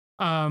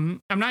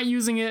 I'm not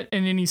using it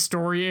in any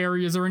story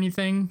areas or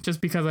anything,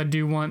 just because I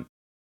do want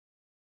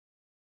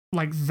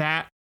like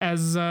that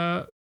as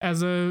a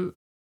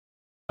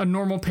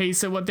normal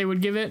pace at what they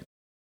would give it.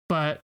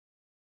 But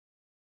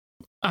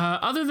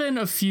other than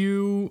a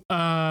few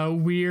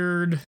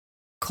weird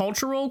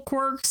cultural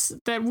quirks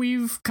that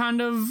we've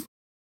kind of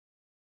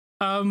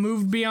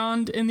moved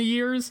beyond in the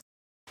years,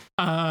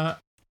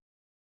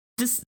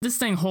 this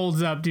thing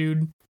holds up,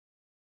 dude.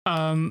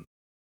 The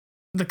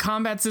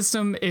combat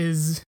system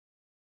is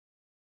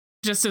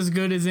just as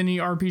good as any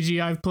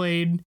RPG I've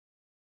played.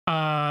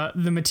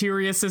 The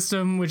materia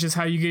system, which is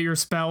how you get your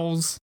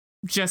spells,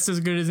 just as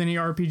good as any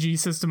RPG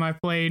system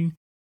I've played.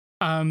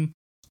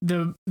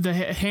 The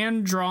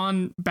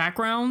hand-drawn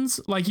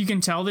backgrounds, like you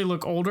can tell they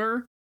look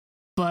older,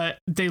 but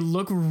they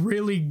look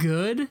really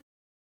good.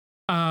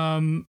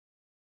 And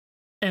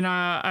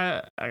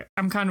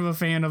I'm kind of a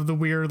fan of the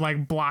weird,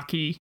 like,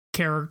 blocky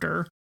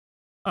character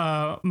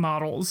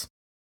models.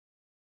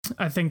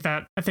 I think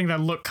that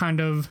look kind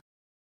of,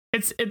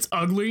 it's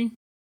ugly,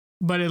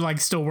 but it like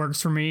still works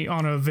for me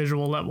on a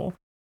visual level.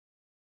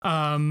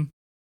 And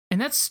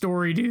that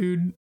story,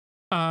 dude.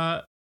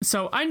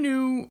 So I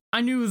knew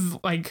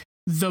like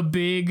the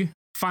big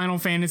Final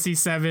Fantasy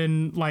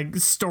VII like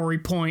story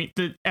point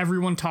that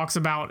everyone talks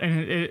about,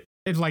 and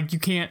it like you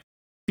can't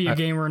be a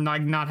gamer and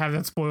like not have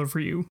that spoiled for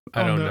you.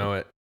 I don't know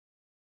it.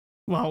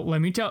 Well,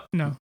 let me tell.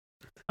 No.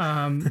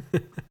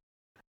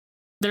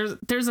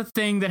 There's a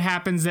thing that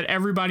happens that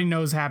everybody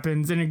knows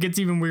happens, and it gets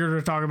even weirder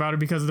to talk about it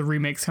because of the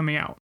remakes coming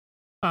out.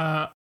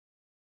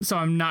 So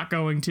I'm not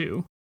going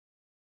to.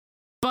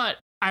 But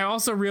I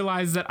also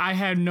realized that I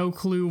had no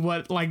clue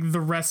what like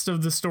the rest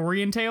of the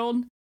story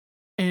entailed.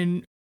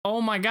 And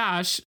oh my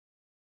gosh,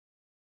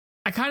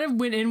 I kind of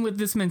went in with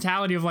this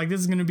mentality of like, this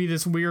is going to be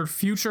this weird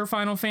future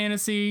Final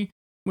Fantasy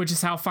which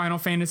is how Final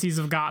Fantasies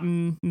have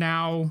gotten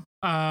now,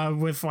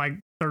 with like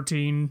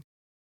 13,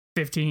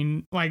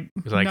 15, like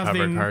hover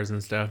nothing, cars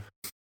and stuff.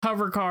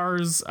 hover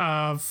cars,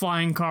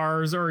 flying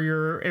cars, or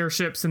your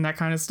airships and that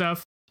kind of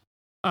stuff.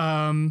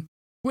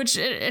 Which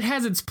it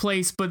has its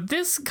place, but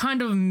this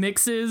kind of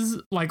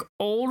mixes like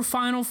old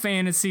Final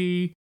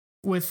Fantasy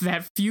with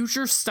that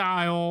future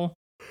style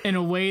in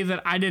a way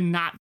that I did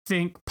not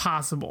think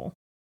possible.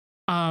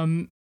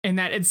 And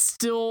that it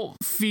still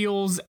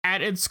feels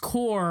at its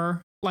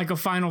core like a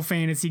Final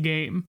Fantasy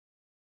game,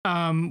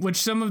 which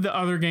some of the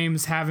other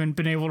games haven't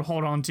been able to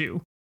hold on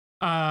to.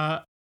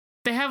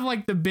 They have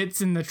like the bits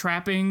and the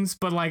trappings,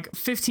 but like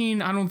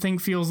 15, I don't think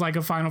feels like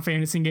a Final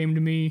Fantasy game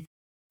to me.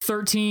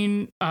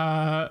 13,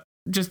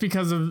 just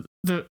because of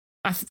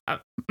I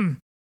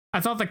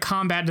thought the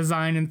combat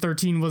design in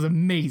 13 was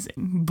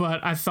amazing,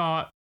 but I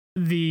thought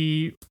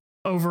the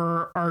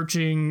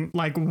overarching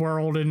like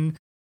world and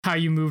how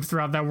you moved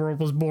throughout that world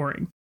was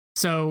boring.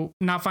 So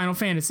not Final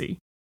Fantasy.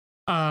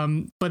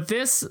 But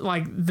this,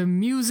 like, the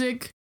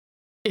music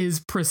is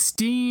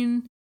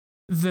pristine.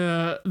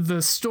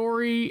 The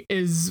story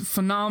is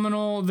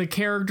phenomenal. The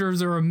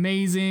characters are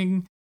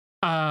amazing.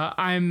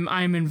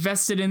 I'm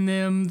invested in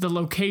them. The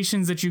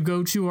locations that you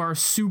go to are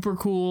super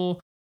cool.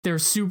 They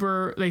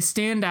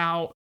stand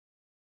out.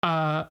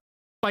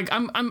 Like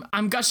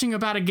I'm gushing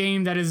about a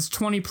game that is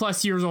 20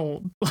 plus years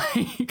old.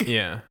 Like,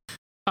 yeah.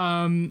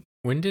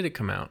 When did it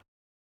come out?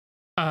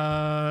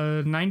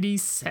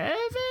 97?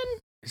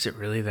 Is it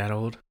really that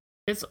old?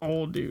 It's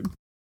old, dude.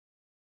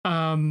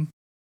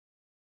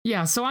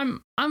 Yeah, so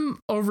I'm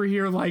over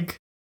here like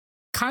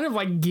kind of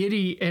like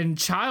giddy and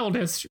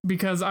childish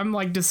because I'm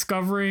like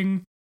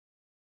discovering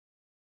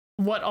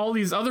what all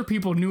these other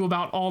people knew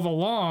about all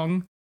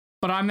along,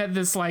 but I'm at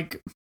this like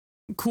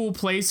cool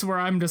place where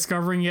I'm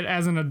discovering it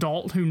as an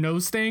adult who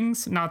knows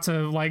things, not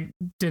to like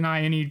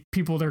deny any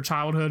people their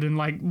childhood and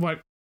like what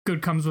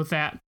good comes with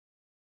that.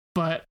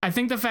 But I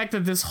think the fact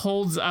that this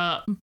holds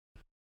up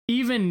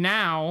even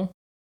now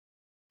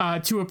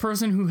to a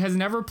person who has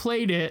never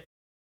played it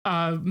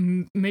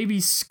maybe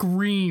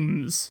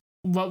screams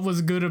what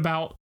was good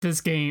about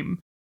this game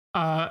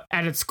at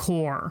its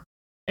core,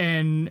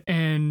 and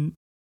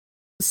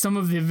some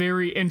of the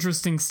very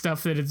interesting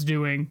stuff that it's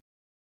doing.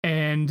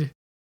 And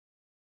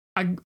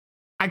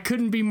I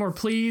couldn't be more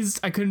pleased.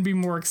 I couldn't be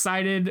more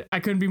excited. I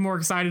couldn't be more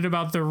excited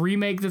about the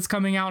remake that's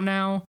coming out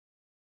now.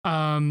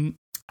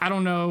 I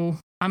don't know.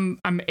 I'm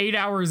 8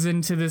 hours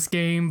into this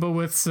game, but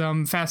with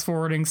some fast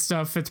forwarding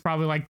stuff, it's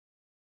probably like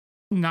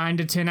 9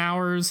 to 10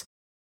 hours.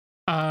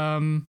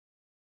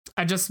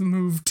 I just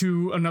moved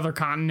to another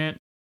continent,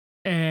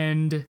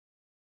 and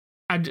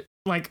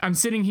I'm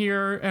sitting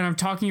here and I'm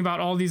talking about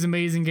all these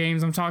amazing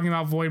games. I'm talking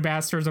about Void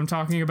Bastards. I'm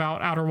talking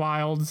about Outer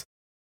Wilds.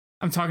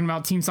 I'm talking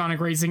about Team Sonic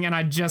Racing, and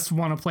I just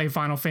want to play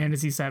Final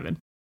Fantasy VII.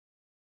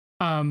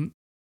 And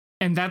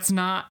that's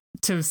not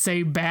to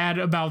say bad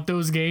about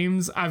those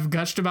games. I've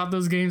gushed about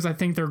those games. I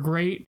think they're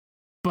great,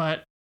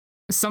 but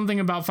something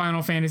about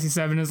Final Fantasy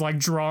VII is like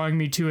drawing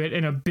me to it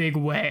in a big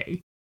way.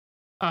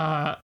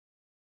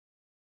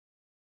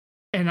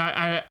 And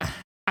I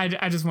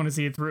just want to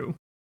see it through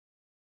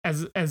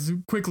as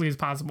quickly as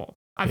possible.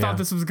 I thought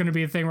this was going to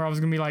be a thing where I was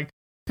going to be like,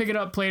 pick it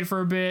up, play it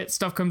for a bit,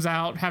 stuff comes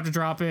out, have to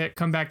drop it,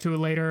 come back to it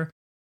later.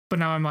 But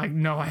now I'm like,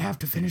 no, I have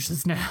to finish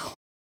this now.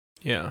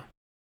 Yeah.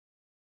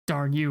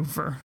 Darn you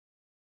for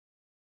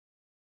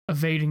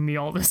evading me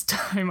all this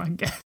time, I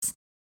guess.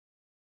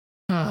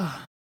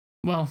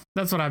 Well,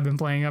 that's what I've been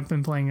playing. I've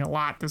been playing a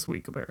lot this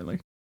week, apparently.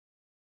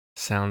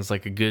 Sounds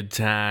like a good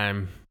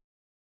time.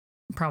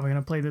 I'm probably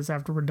going to play this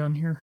after we're done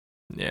here.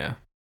 Yeah.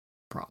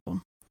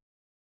 Problem.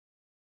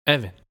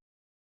 Evan.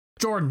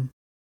 Jordan.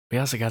 We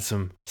also got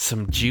some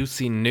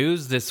juicy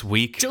news this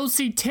week.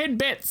 Juicy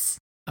tidbits.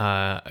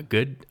 A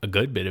good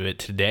bit of it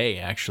today,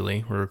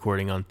 actually. We're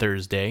recording on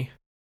Thursday.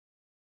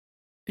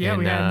 Yeah, and,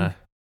 we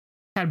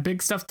had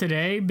big stuff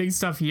today, big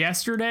stuff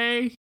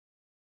yesterday.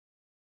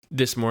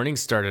 This morning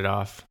started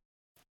off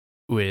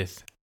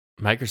with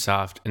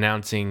Microsoft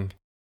announcing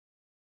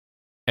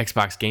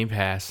Xbox Game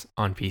Pass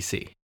on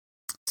PC.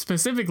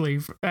 Specifically,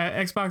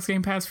 Xbox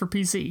Game Pass for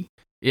PC.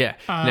 Yeah.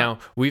 Now,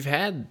 we've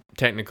had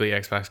technically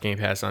Xbox Game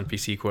Pass on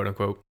PC, quote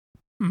unquote,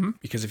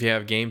 because if you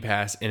have Game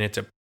Pass and it's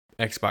a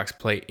Xbox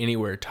Play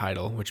Anywhere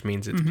title, which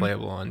means it's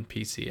playable on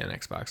PC and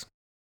Xbox,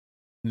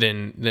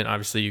 then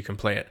obviously you can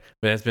play it.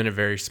 But that's been a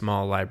very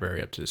small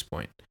library up to this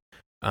point.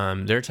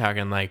 They're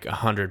talking like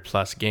 100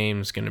 plus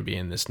games going to be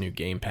in this new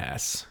Game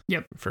Pass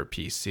for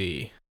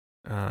PC.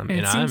 And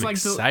I'm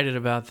excited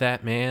about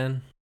that,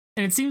 man.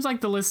 And it seems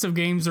like the list of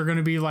games are going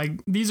to be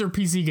like, these are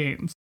PC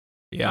games.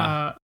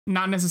 Yeah.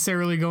 Not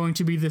necessarily going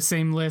to be the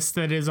same list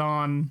that is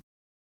on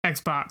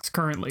Xbox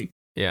currently.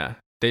 Yeah.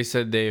 They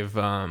said they've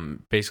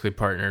basically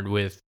partnered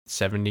with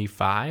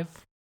 75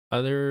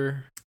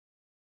 other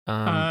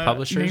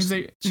publishers.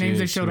 Names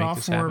they showed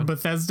off were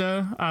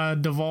Bethesda,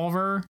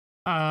 Devolver,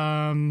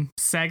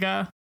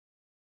 Sega,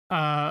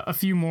 a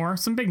few more,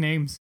 some big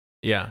names.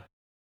 Yeah.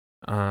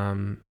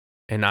 And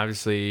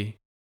obviously,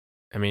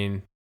 I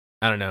mean,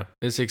 I don't know.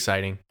 It's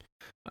exciting.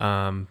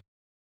 I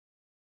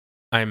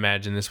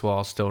imagine this will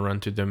all still run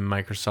through the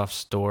Microsoft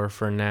Store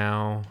for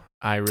now.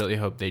 I really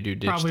hope they do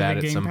ditch Probably that the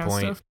at Game some Pass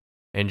point stuff.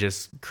 and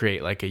just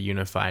create like a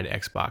unified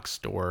Xbox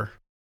store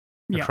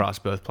Yeah. across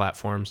both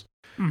platforms.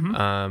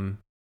 Mm-hmm.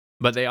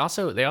 But they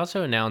also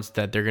announced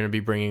that they're going to be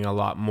bringing a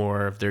lot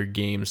more of their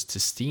games to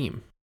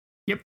Steam.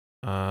 Yep.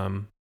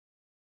 Um,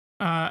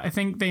 I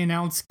think they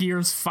announced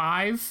Gears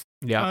 5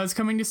 yeah. is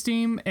coming to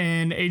Steam,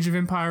 and Age of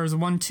Empires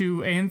 1,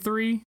 2, and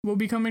 3 will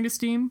be coming to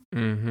Steam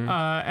Mm-hmm.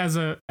 as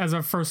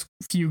a first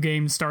few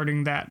games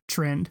starting that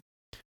trend.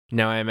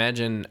 Now, I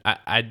imagine,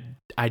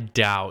 I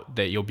doubt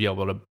that you'll be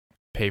able to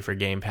pay for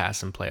Game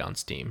Pass and play on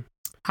Steam.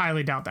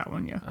 Highly doubt that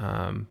one,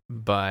 yeah.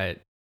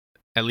 But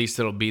at least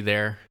it'll be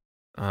there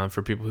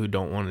for people who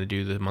don't want to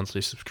do the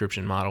monthly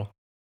subscription model.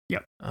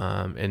 Yep.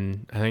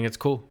 And I think it's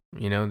cool.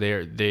 You know,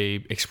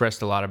 they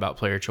expressed a lot about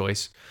player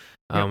choice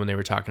when they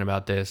were talking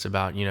about this,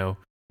 about, you know,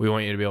 we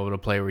want you to be able to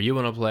play where you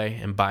want to play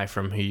and buy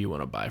from who you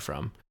want to buy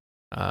from.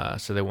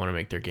 So they want to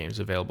make their games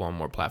available on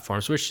more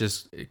platforms, which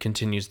just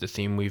continues the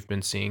theme we've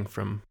been seeing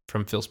from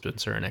Phil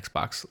Spencer and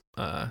Xbox.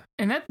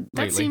 And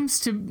that seems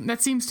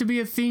to be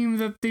a theme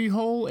that the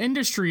whole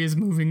industry is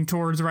moving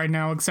towards right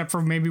now, except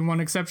for maybe one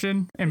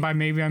exception. And by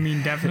maybe I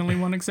mean definitely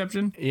one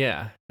exception.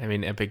 Yeah, I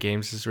mean Epic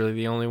Games is really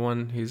the only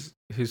one who's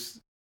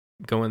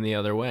going the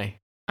other way.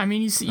 I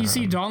mean, you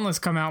see Dauntless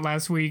come out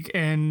last week,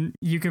 and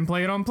you can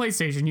play it on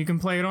PlayStation, you can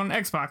play it on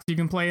Xbox, you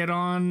can play it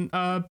on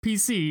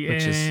PC,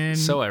 which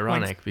is so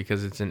ironic, like,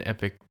 because it's an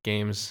Epic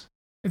Games.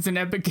 It's an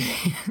Epic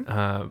game,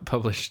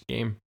 published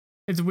game.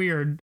 It's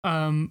weird,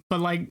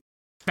 but like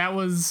that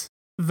was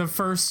the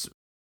first,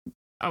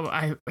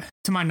 to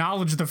my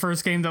knowledge, the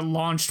first game that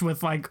launched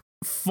with like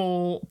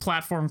full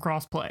platform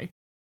crossplay.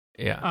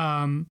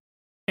 Yeah.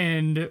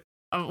 And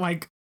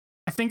like,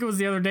 I think it was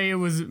the other day, it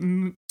was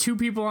 2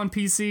 people on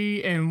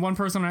PC and 1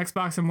 person on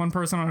Xbox and 1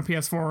 person on a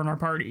PS4 in our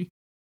party.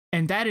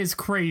 And that is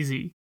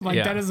crazy.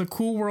 Like, that is a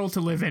cool world to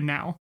live in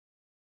now.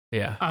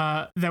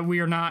 Yeah. That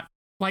we are not,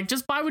 like,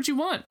 just buy what you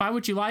want. Buy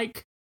what you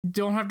like.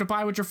 Don't have to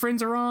buy what your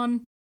friends are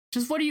on.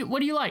 Just what do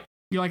you like?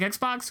 You like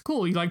Xbox?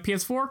 Cool. You like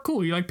PS4?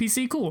 Cool. You like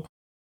PC? Cool.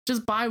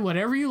 Just buy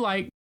whatever you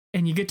like,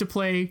 and you get to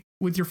play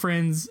with your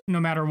friends no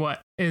matter what,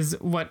 is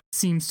what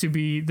seems to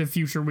be the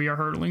future we are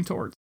hurtling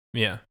towards.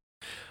 Yeah.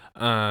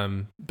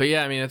 But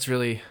yeah, I mean, it's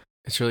really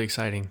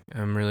exciting.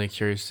 I'm really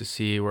curious to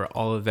see where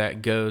all of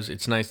that goes.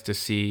 It's nice to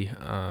see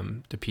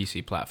the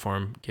PC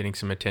platform getting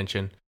some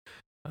attention.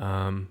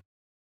 I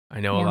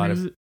know a lot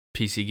of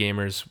PC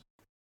gamers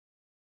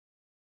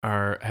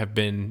have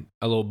been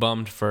a little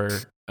bummed for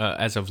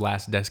as of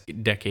last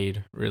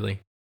decade,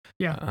 really.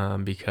 Yeah.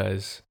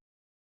 Because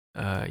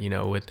you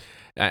know,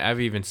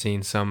 I've even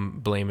seen some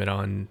blame it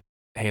on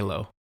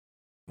Halo.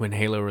 When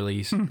Halo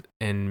released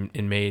and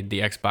made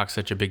the Xbox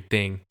such a big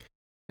thing,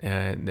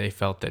 they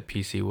felt that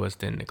PC was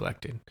then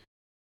neglected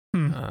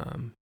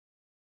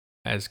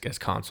as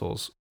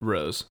consoles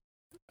rose.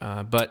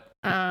 But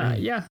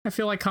yeah, I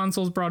feel like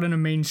consoles brought in a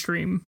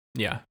mainstream.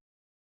 Yeah.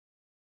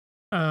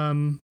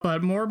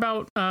 But more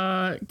about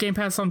Game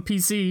Pass on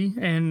PC,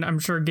 and I'm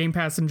sure Game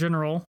Pass in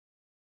general,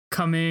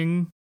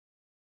 coming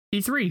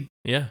E3.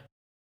 Yeah.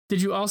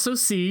 Did you also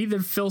see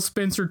that Phil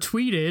Spencer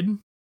tweeted,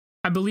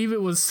 I believe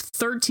it was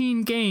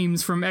 13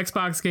 games from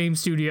Xbox Game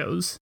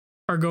Studios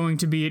are going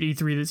to be at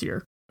E3 this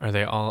year. Are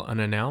they all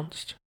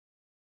unannounced?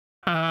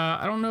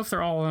 I don't know if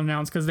they're all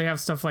announced, because they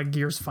have stuff like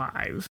Gears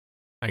 5.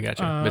 I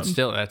gotcha. But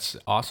still, that's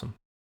awesome.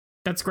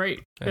 That's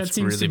great. That's that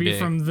seems really to be big.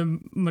 from the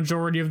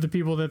majority of the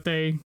people that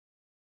they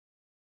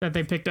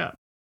picked up.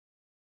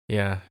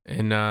 Yeah.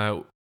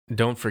 And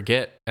don't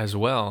forget as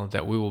well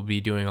that we will be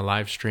doing a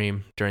live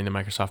stream during the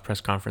Microsoft press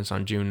conference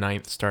on June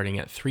 9th, starting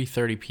at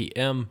 3:30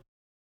 p.m.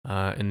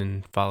 And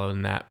then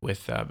following that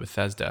with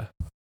Bethesda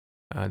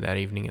that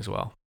evening as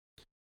well.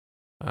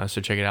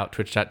 So check it out,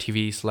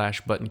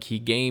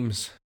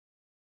 twitch.tv/buttonkeygames.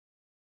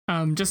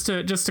 Just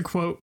to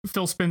quote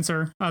Phil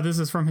Spencer, this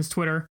is from his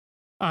Twitter.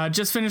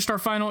 Just finished our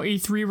final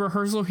E3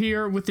 rehearsal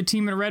here with the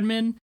team at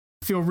Redmond.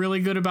 Feel really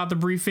good about the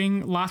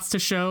briefing. Lots to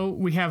show.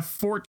 We have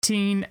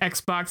 14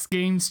 Xbox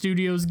Game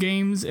Studios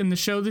games in the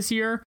show this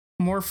year.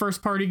 More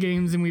first-party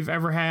games than we've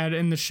ever had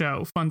in the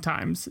show. Fun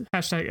times.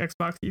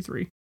 #Xbox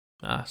E3.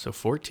 So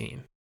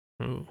 14.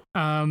 Ooh.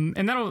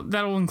 And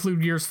that'll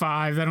include Gears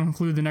 5. That'll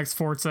include the next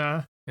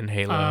Forza. And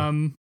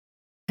Halo.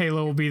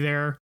 Halo will be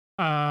there.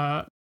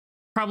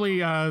 Probably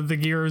the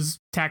Gears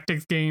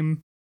Tactics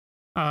game.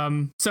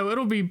 So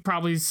it'll be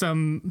probably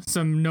some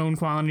known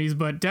quantities,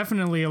 but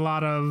definitely a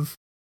lot of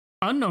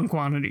unknown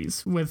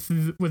quantities with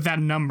that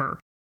number.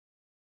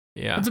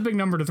 Yeah. It's a big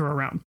number to throw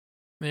around.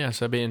 Yeah,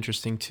 so it'll be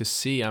interesting to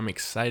see. I'm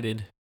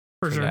excited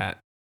for sure. that.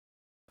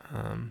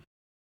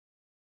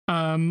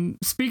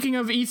 Speaking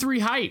of E3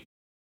 hype,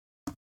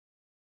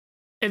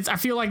 I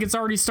feel like it's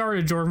already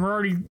started, Jordan.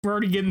 We're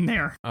already getting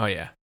there. Oh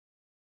yeah.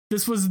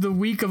 This was the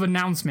week of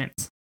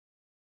announcements.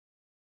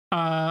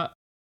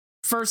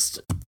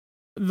 First,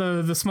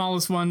 the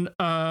smallest one,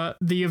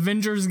 the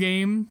Avengers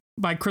game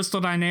by Crystal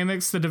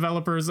Dynamics, the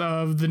developers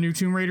of the new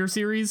Tomb Raider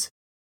series,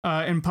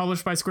 and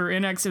published by Square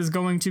Enix, is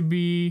going to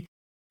be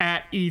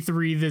at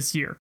E3 this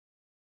year.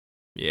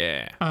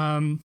 Yeah.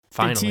 Finally.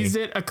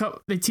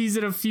 They teased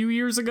it a few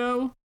years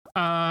ago.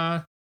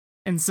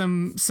 And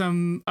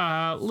some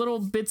little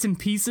bits and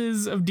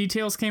pieces of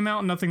details came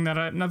out. Nothing that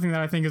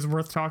I think is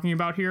worth talking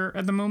about here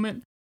at the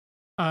moment.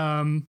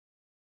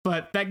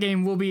 But that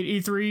game will be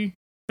at E3.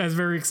 That's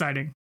very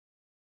exciting.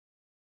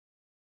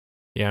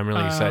 Yeah, I'm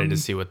really excited to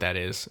see what that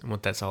is and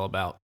what that's all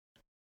about.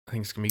 I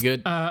think it's gonna be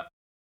good. A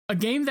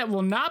game that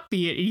will not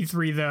be at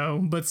E3 though,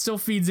 but still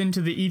feeds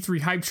into the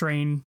E3 hype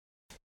train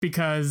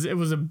because it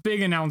was a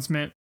big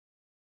announcement.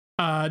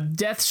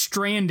 Death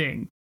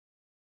Stranding,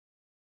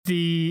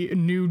 the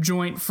new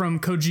joint from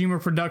Kojima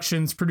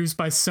Productions, produced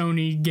by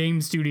Sony Game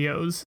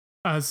Studios,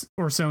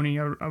 or Sony,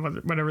 or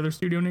whatever their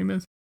studio name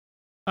is.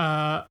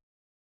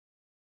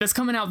 That's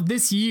coming out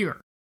this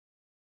year,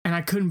 and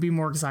I couldn't be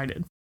more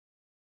excited.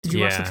 Did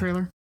you watch the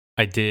trailer?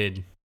 I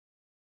did.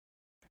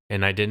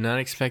 And I did not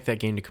expect that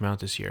game to come out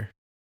this year.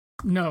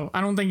 No,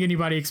 I don't think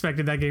anybody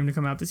expected that game to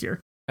come out this year.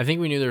 I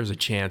think we knew there was a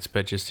chance,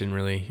 but just didn't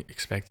really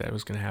expect that it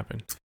was going to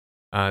happen.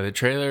 The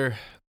trailer,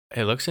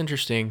 it looks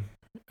interesting.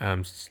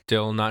 I'm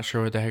still not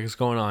sure what the heck is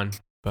going on,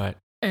 but...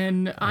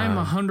 And I'm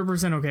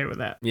 100% okay with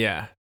that.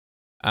 Yeah.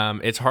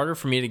 It's harder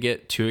for me to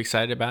get too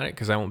excited about it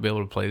because I won't be able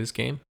to play this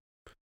game.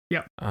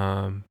 Yep.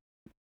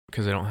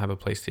 Because I don't have a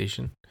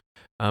PlayStation.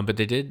 But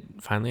they did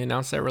finally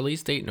announce that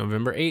release date,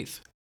 November 8th,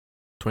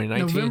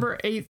 2019. November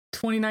 8th,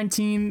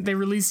 2019. They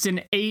released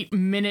an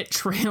 8-minute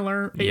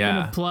trailer,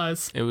 8-minute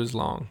plus. It was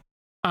long.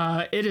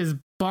 It is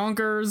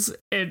bonkers.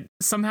 It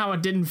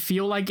didn't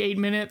feel like 8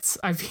 minutes.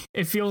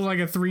 It feels like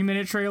a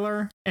 3-minute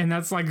trailer, and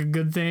that's like a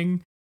good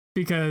thing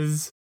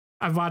because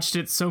I've watched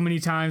it so many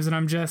times and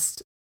I'm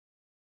just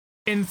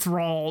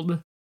enthralled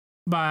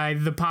by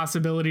the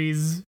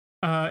possibilities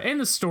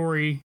and the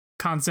story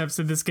concepts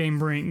that this game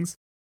brings.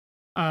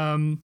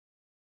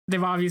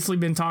 They've obviously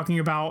been talking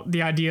about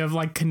the idea of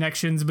like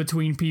connections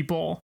between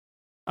people,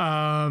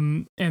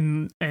 and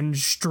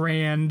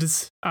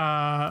strands,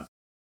 and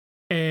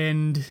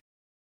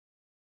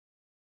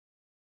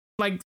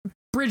like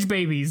bridge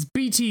babies,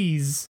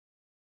 BTs,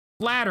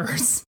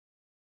 ladders.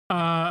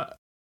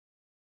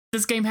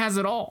 This game has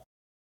it all.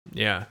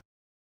 Yeah.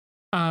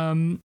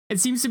 It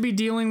seems to be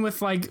dealing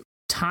with like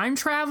time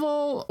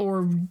travel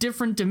or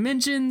different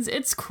dimensions.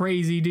 It's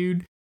crazy,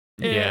 dude.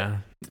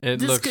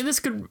 This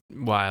could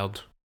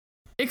wild.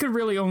 It could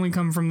really only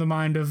come from the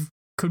mind of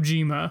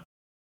Kojima,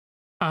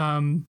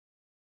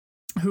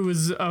 who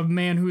is a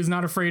man who is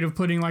not afraid of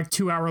putting like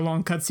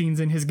 2-hour-long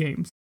cutscenes in his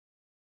games,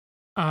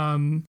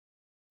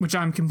 which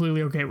I'm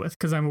completely okay with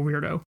because I'm a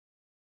weirdo.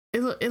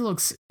 It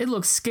looks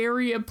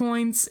scary at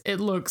points.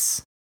 It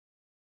looks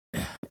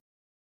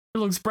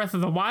Breath of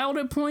the Wild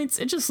at points.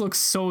 It just looks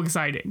so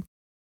exciting.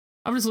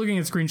 I'm just looking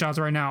at screenshots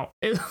right now.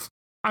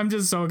 I'm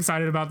just so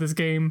excited about this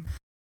game.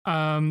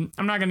 I'm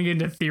not going to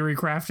get into theory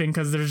crafting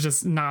because there's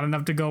just not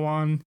enough to go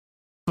on,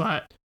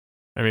 but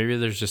or maybe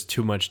there's just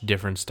too much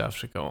different stuff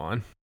to go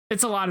on.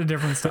 It's a lot of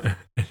different stuff.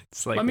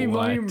 It's like, let me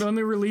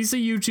release a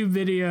YouTube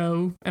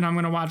video and I'm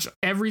going to watch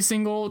every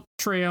single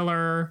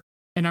trailer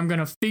and I'm going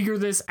to figure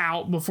this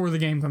out before the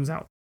game comes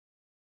out.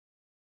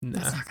 Nah.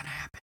 That's not going to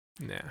happen.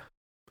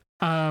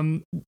 Nah.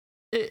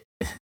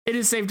 It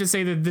is safe to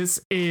say that this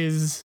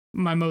is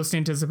my most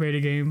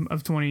anticipated game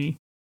of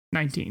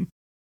 2019.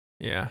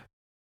 Yeah.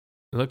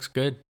 It looks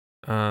good.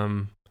 We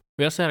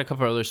also had a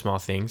couple other small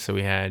things. So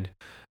we had,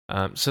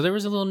 so there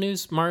was a little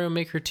news, Mario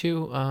Maker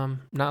 2,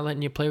 not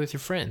letting you play with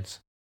your friends.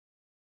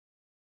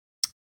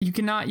 You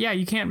can't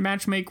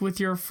matchmake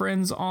with your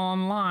friends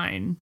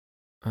online.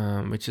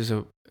 Which is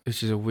a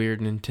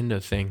weird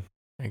Nintendo thing,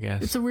 I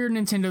guess. It's a weird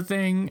Nintendo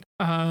thing.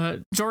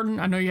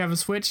 Jordan, I know you have a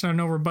Switch, and I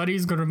know we're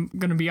buddies.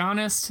 Gonna be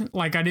honest,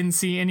 like I didn't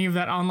see any of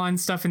that online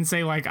stuff and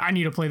say like I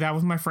need to play that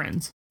with my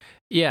friends.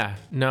 Yeah,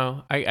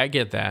 no, I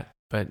get that.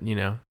 But, you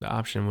know, the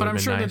option would have been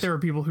nice. But I'm sure that there are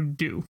people who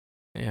do.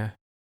 Yeah.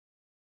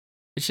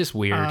 It's just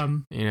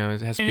weird. You know,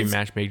 it has to be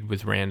matchmade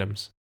with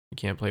randoms. You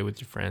can't play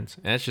with your friends.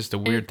 And that's just a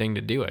weird thing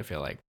to do, I feel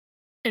like.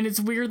 And it's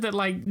weird that,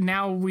 like,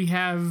 now we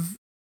have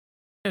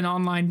an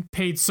online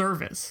paid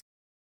service.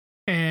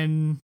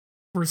 And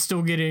we're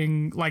still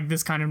getting, like,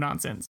 this kind of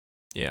nonsense.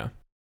 Yeah.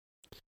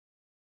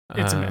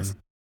 It's a mess.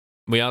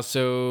 We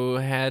also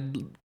had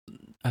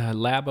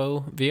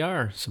Labo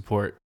VR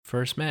support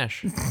for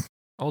Smash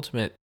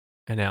Ultimate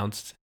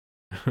announced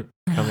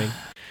coming.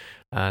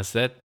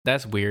 So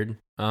that's weird.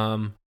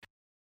 And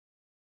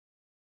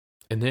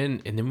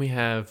then we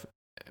have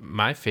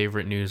my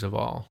favorite news of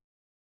all.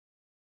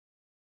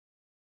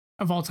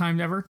 Of all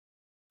time ever?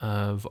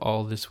 Of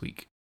all this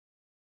week.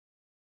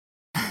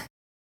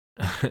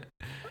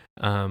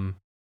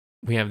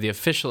 We have the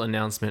official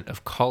announcement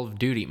of Call of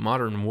Duty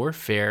Modern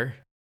Warfare,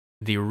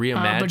 the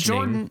reimagining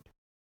Jordan,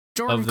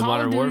 of the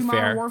Modern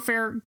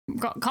Warfare.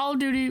 Call of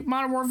Duty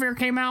Modern Warfare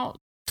came out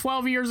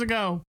 12 years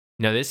ago.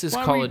 No, this is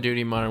Call of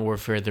Duty Modern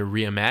Warfare, the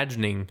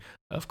reimagining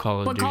of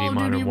Call of Duty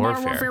Modern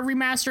Warfare. Modern Warfare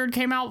Remastered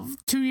came out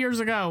 2 years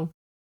ago.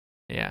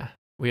 Yeah.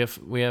 We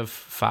have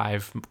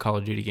 5 Call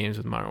of Duty games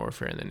with Modern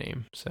Warfare in the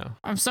name. So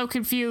I'm so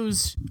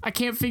confused. I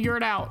can't figure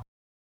it out.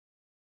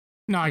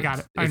 No, I got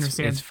it. I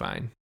understand. It's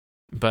fine.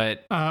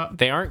 But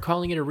they aren't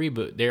calling it a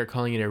reboot. They are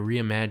calling it a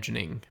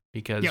reimagining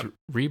because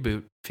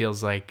reboot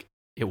feels like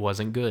it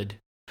wasn't good.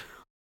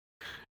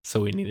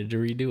 So we needed to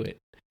redo it.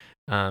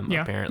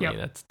 Apparently,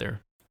 that's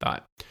their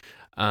thought.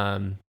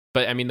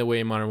 But I mean, the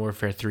way Modern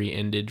Warfare 3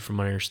 ended, from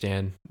what I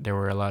understand, there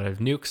were a lot of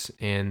nukes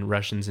and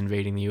Russians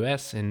invading the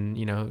U.S. and,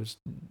 it was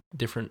a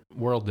different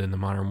world than the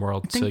modern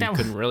world, so you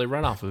couldn't really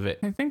run off of it.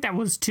 I think that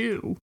was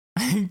 2.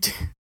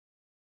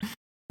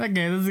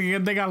 Okay,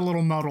 they got a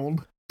little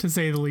muddled, to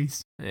say the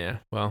least. Yeah,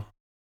 well,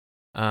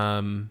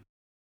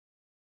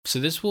 so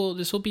this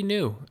will be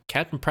new.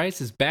 Captain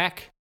Price is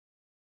back.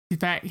 He's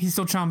back. He's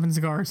still chomping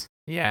cigars.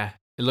 Yeah,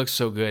 it looks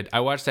so good. I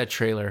watched that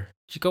trailer.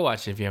 You should go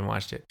watch it if you haven't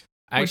watched it.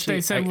 Which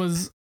they said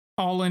was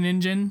all in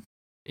engine.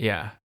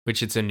 Yeah,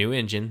 which it's a new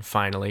engine,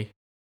 finally.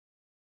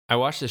 I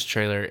watched this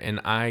trailer and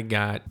I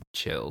got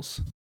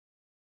chills.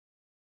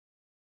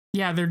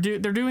 Yeah, they're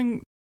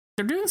doing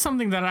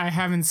something that I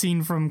haven't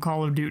seen from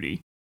Call of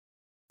Duty.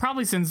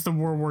 Probably since the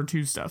World War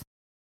II stuff.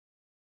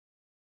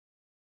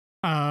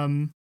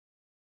 And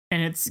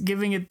it's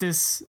giving it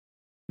this,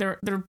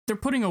 they're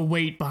putting a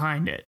weight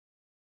behind it.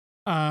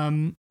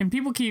 And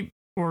people keep,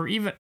 or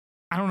even,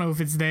 I don't know if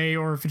it's they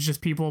or if it's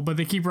just people, but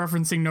they keep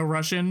referencing No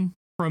Russian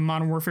from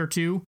Modern Warfare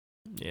 2.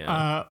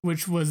 Yeah.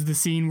 Which was the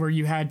scene where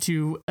you had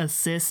to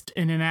assist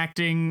in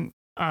enacting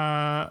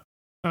a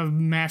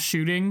mass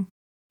shooting,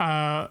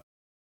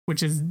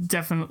 which is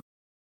definitely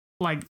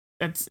like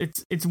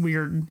it's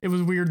weird. It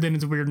was weird then,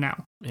 it's weird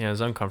now. Yeah,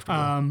 it's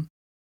uncomfortable.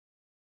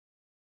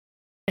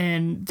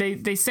 And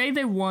they say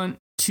they want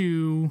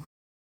to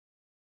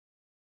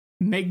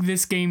make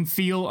this game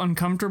feel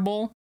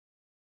uncomfortable,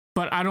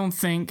 but I don't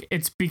think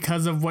it's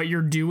because of what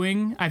you're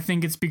doing. I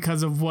think it's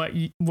because of what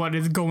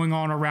is going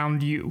on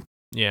around you.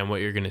 Yeah, and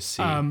what you're gonna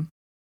see.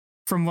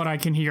 From what I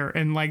can hear,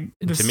 and like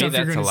the to stuff me,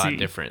 that's you're a lot see.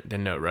 different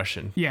than No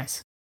Russian.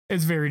 Yes,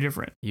 it's very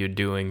different. You're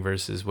doing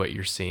versus what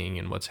you're seeing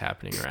and what's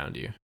happening around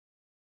you.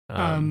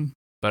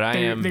 But I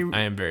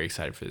am very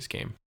excited for this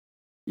game.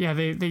 Yeah,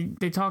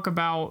 they talk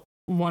about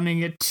wanting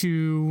it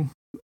to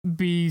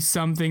be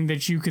something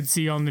that you could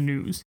see on the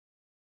news.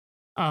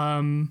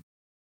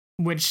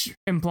 Which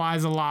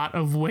implies a lot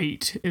of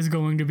weight is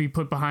going to be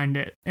put behind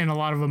it and a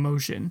lot of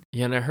emotion.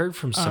 Yeah, and I heard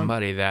from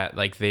somebody that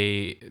like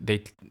they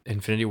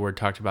Infinity Ward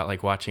talked about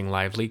like watching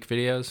live leak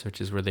videos, which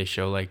is where they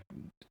show like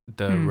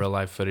the real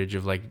life footage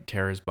of like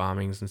terrorist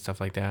bombings and stuff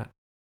like that.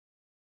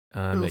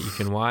 That you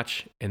can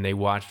watch, and they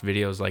watched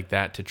videos like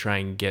that to try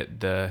and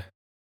get the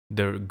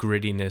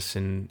grittiness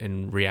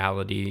and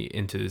reality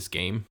into this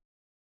game.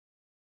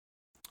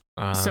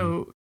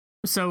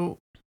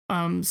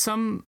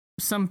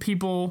 Some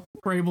people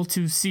were able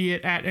to see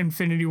it at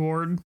Infinity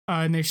Ward,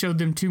 and they showed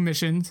them 2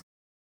 missions.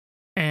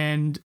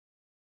 And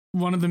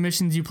one of the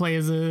missions you play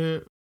as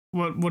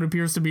what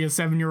appears to be a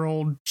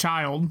 7-year-old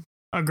child,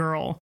 a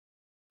girl,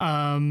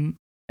 and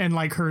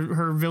like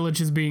her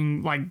village is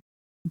being like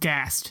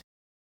gassed.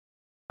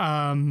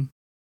 And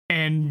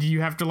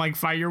you have to like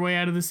fight your way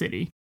out of the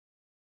city.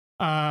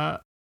 And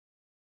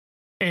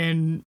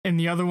in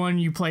the other one,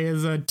 you play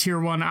as a tier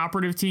 1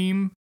 operative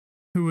team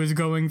who is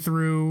going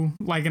through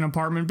like an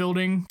apartment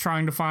building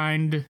trying to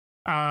find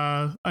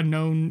a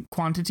known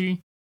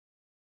quantity,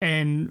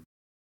 and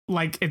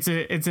like it's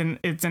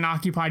an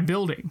occupied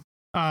building.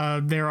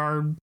 There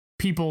are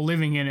people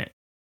living in it.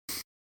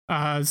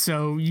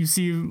 So you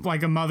see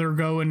like a mother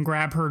go and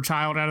grab her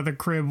child out of the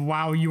crib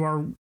while you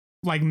are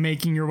like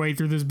making your way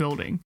through this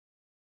building.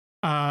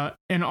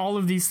 And all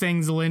of these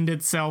things lend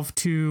itself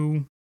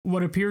to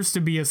what appears to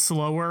be a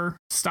slower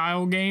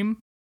style game.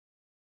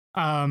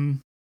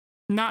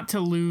 Not to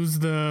lose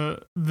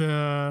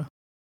the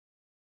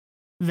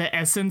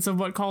essence of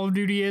what Call of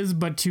Duty is,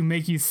 but to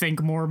make you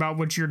think more about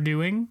what you're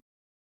doing.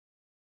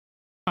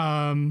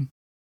 And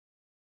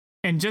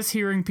just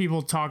hearing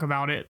people talk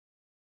about it,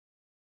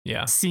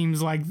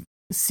 seems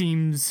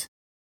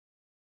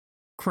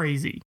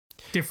crazy.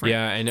 Different.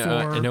 Yeah, I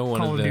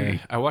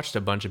know. I watched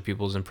a bunch of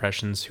people's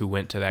impressions who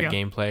went to that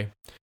gameplay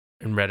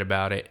and read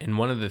about it. And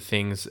one of the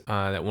things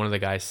that one of the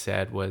guys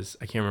said was,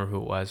 I can't remember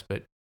who it was,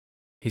 but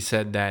he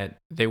said that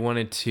they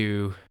wanted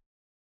to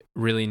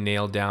really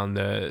nail down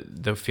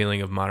the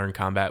feeling of modern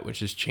combat, which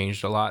has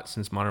changed a lot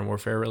since Modern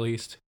Warfare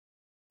released.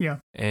 Yeah.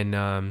 And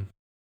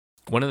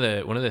one of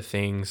the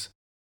things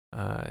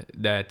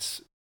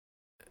that's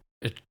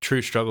a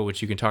true struggle,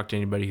 which you can talk to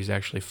anybody who's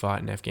actually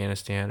fought in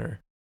Afghanistan or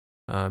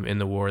in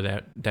the war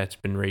that's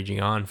been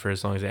raging on for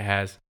as long as it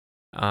has,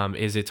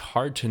 is it's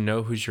hard to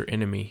know who's your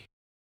enemy,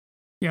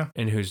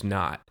 and who's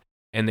not.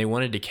 And they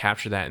wanted to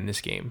capture that in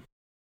this game,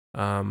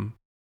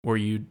 where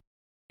you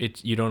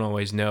don't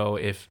always know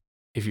if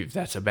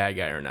that's a bad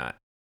guy or not,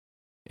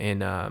 and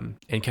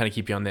kind of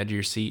keep you on the edge of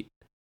your seat.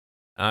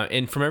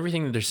 And from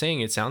everything that they're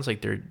saying, it sounds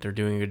like they're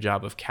doing a good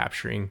job of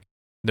capturing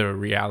the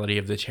reality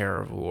of the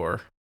terror of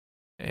war.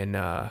 And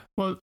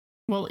well,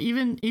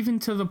 even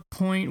to the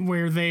point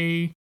where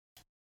they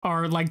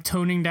are like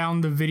toning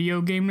down the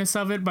video gameness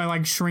of it by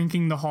like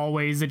shrinking the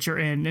hallways that you're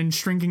in and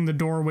shrinking the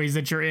doorways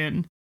that you're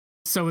in.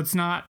 So it's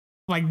not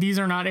like these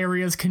are not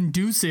areas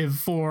conducive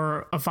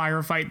for a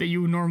firefight that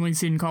you would normally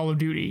see in Call of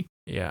Duty.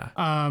 Yeah.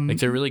 Like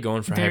they're really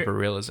going for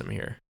hyperrealism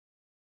here.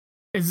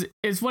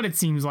 Is what it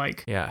seems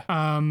like. Yeah.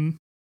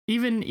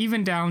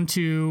 Even down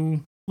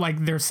to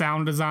like their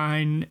sound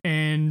design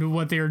and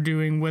what they're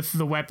doing with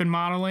the weapon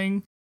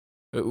modeling.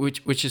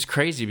 Which is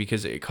crazy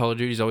because Call of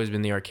Duty's always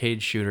been the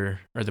arcade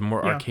shooter or the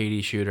more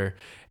arcadey shooter,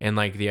 and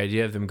like the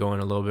idea of them going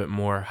a little bit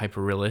more hyper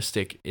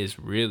realistic is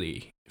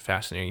really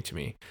fascinating to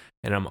me,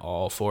 and I'm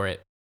all for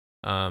it.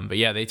 But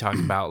yeah, they talked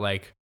about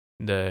like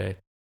the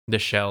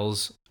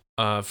shells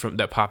from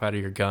that pop out of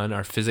your gun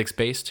are physics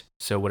based,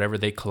 so whatever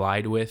they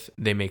collide with,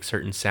 they make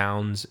certain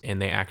sounds, and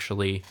they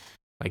actually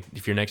like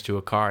if you're next to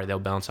a car, they'll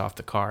bounce off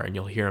the car, and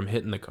you'll hear them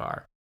hitting the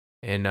car,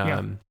 and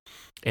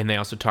And they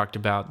also talked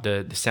about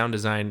the sound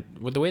design.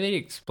 Well, the way they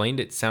explained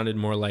it sounded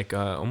more like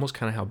almost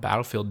kind of how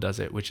Battlefield does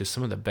it, which is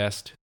some of the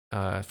best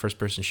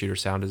first-person shooter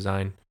sound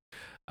design.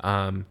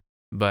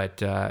 But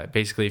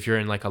basically, if you're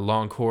in like a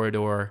long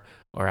corridor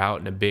or out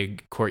in a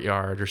big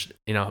courtyard or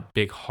a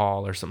big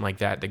hall or something like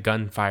that, the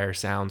gunfire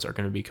sounds are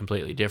going to be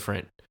completely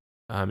different,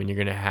 and you're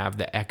going to have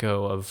the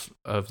echo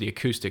of the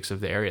acoustics of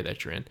the area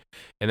that you're in.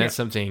 And that's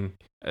something,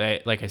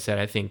 like I said,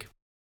 I think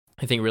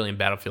really in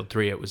Battlefield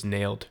 3 it was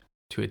nailed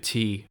to a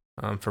T.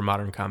 For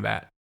modern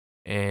combat,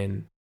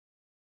 and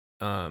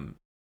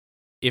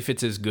if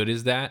it's as good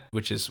as that,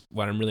 which is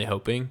what I'm really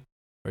hoping,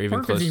 or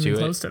even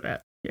close to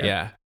that,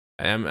 I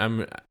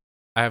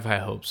have high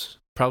hopes,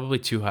 probably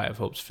too high of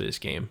hopes for this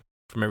game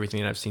from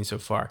everything that I've seen so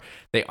far.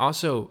 They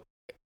also,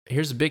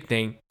 here's the big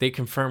thing, they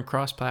confirm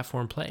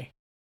cross-platform play.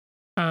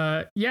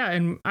 And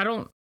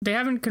they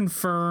haven't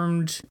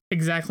confirmed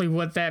exactly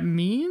what that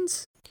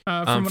means.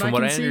 From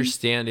what I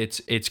understand, it's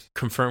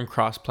confirmed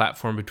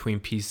cross-platform between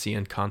PC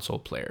and console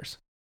players.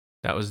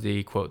 That was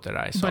the quote that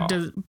I saw.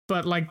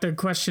 But like the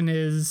question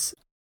is,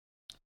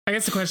 I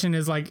guess the question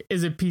is like,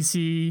 is it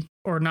PC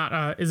or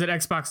not? Is it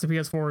Xbox to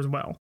PS4 as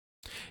well?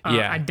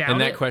 Yeah, I doubt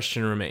and that it.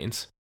 question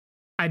remains.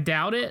 I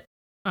doubt it.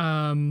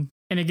 And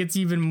it gets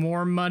even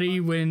more muddy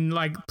when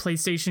like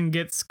PlayStation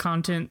gets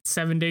content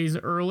 7 days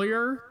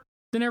earlier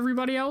than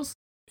everybody else.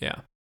 Yeah.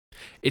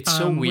 It's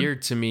so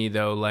weird to me,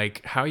 though.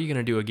 Like, how are you going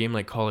to do a game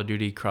like Call of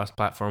Duty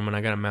cross-platform when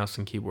I got a mouse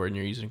and keyboard and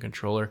you're using a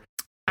controller?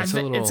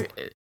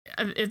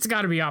 It's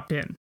got to be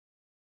opt-in.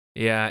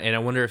 Yeah, and I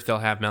wonder if they'll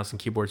have mouse and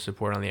keyboard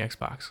support on the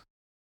Xbox.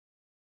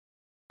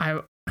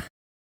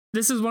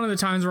 This is one of the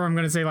times where I'm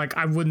going to say, like,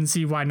 I wouldn't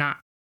see why not.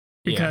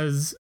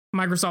 Because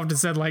Microsoft has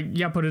said, like,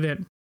 yeah, put it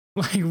in.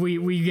 Like,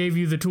 we gave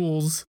you the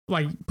tools.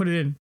 Like, put it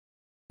in.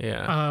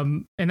 Yeah.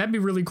 And that'd be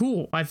really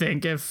cool, I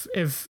think, if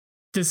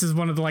this is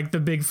one of the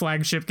big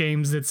flagship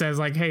games that says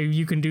like, hey,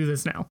 you can do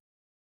this now.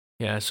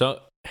 Yeah. So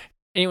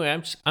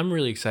anyway, I'm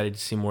really excited to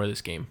see more of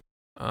this game.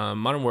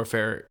 Modern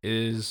Warfare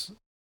is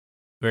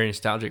very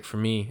nostalgic for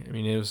me. I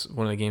mean, it was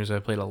one of the games that I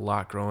played a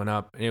lot growing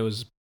up, and it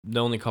was the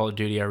only Call of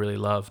Duty I really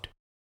loved.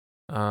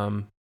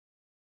 Something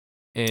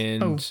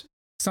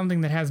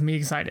that has me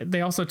excited. They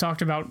also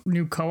talked about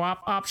new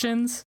co-op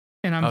options,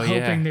 and I'm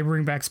hoping they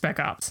bring back Spec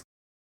Ops.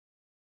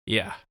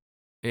 Yeah.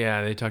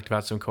 Yeah, they talked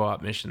about some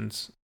co-op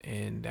missions,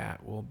 and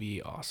that will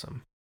be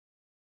awesome.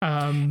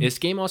 This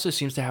game also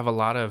seems to have a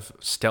lot of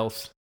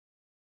stealth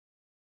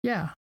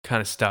kind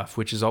of stuff,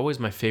 which is always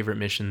my favorite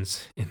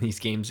missions in these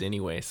games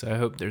anyway, so I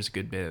hope there's a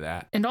good bit of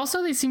that. And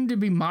also they seem to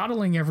be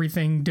modeling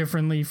everything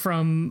differently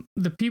from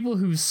the people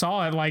who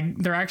saw it. Like,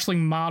 they're actually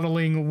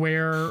modeling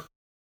where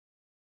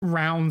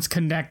rounds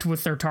connect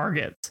with their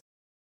targets.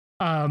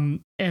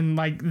 And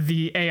like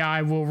the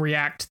AI will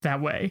react that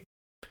way.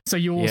 So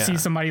you will see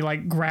somebody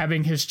like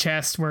grabbing his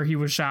chest where he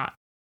was shot,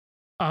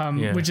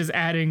 which is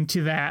adding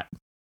to that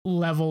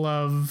level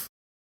of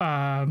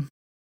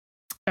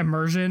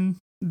immersion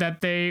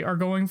that they are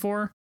going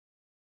for.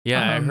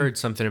 Yeah, I heard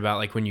something about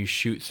like when you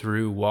shoot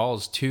through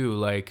walls too,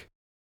 like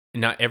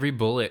not every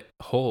bullet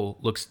hole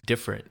looks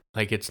different.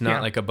 Like it's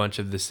not like a bunch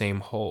of the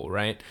same hole,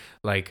 right?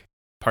 Like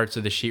parts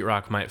of the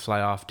sheetrock might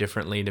fly off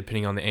differently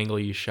depending on the angle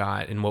you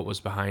shot and what was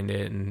behind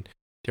it and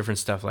different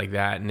stuff like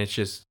that, and it's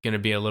just going to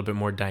be a little bit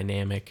more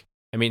dynamic.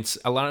 I mean,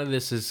 a lot of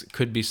this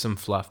could be some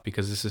fluff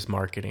because this is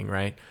marketing,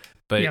 right?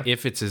 But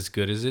if it's as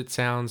good as it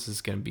sounds, it's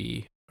going to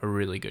be a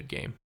really good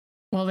game.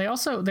 Well, they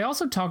also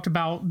talked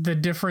about the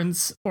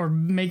difference, or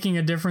making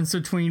a difference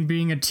between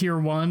being a tier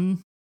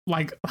 1,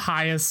 like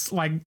highest,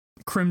 like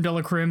creme de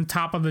la creme,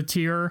 top of the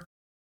tier,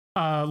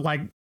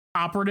 like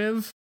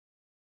operative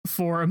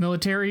for a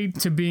military,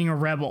 to being a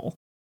rebel.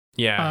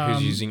 Yeah,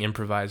 who's using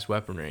improvised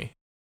weaponry.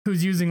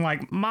 Who's using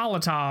like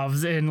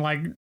Molotovs and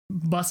like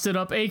busted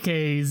up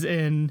AKs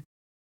and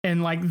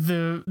like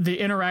the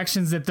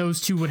interactions that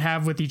those two would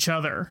have with each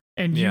other,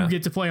 and you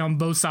get to play on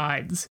both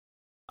sides.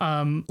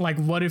 Like,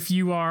 what if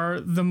you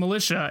are the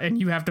militia and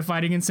you have to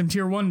fight against some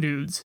tier 1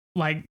 dudes?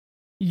 Like,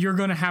 you're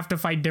gonna have to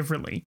fight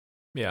differently.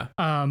 Yeah.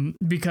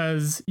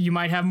 Because you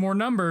might have more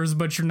numbers,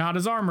 but you're not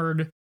as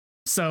armored.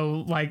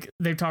 So like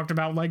they've talked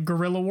about, like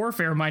guerrilla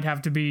warfare might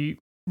have to be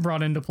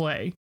brought into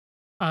play.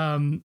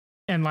 And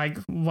like,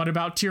 what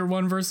about tier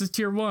 1 versus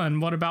tier 1?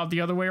 What about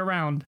the other way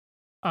around?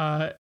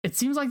 It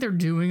seems like they're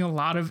doing a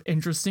lot of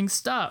interesting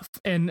stuff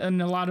and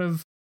a lot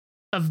of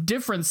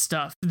different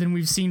stuff than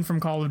we've seen from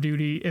Call of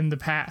Duty in the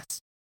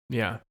past.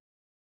 Yeah.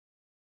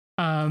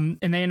 And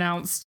they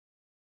announced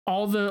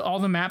all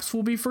the maps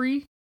will be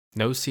free.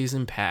 No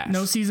season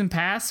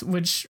pass,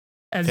 which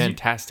as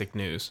fantastic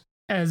news.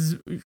 As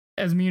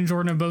me and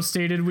Jordan have both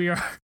stated, we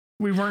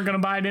weren't going to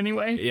buy it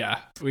anyway. Yeah.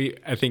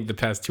 I think the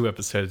past 2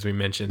 episodes we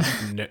mentioned,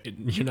 no,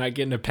 you're not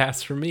getting a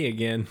pass from me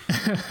again.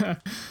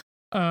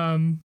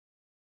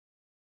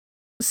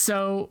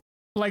 So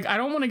like, I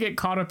don't want to get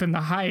caught up in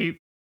the hype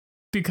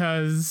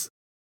because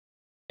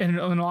in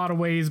a lot of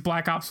ways,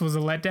 Black Ops was a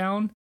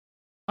letdown.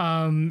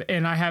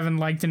 And I haven't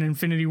liked an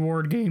Infinity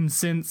Ward game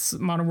since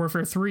Modern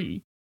Warfare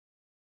 3.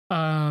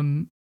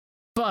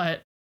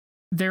 But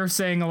they're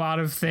saying a lot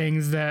of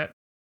things that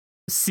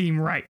seem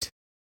right.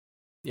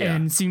 Yeah.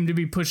 And seem to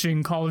be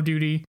pushing Call of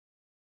Duty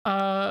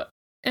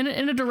in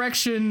a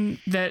direction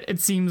that it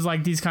seems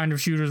like these kind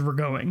of shooters were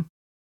going.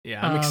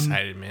 Yeah, I'm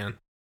excited, man.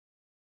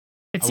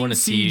 I want to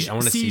see some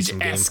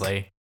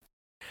gameplay.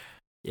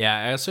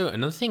 Yeah,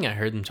 another thing I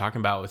heard them talking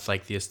about with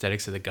like the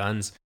aesthetics of the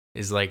guns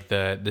is like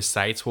the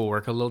sights will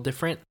work a little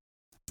different.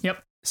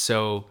 Yep.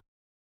 So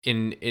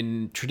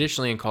in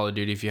traditionally in Call of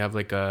Duty, if you have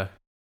like a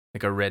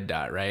red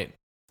dot, right?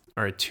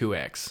 Or a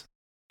 2x.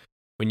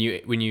 When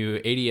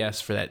you ADS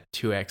for that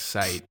 2x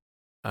sight,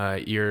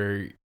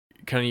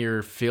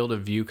 your field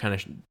of view kind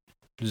of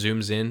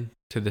zooms in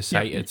to the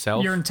sight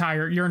itself. Your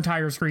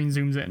entire screen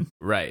zooms in.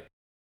 Right.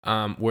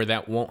 Where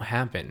that won't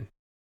happen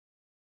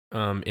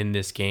in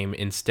this game.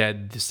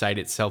 Instead, the sight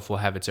itself will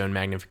have its own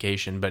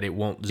magnification, but it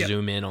won't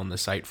zoom in on the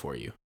sight for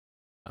you,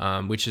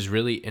 which is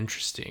really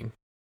interesting.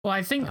 Well,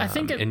 I think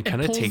it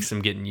kind of takes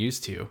some getting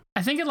used to.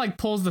 I think it like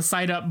pulls the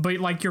sight up, but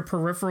like your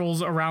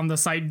peripherals around the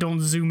sight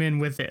don't zoom in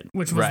with it,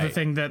 which was the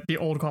thing that the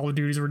old Call of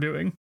Duties were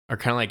doing. Or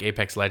kind of like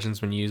Apex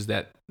Legends, when you use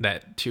that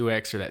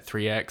 2x or that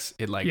 3x,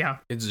 it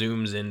it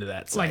zooms into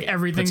that sight. Like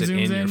everything puts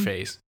zooms in your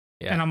face.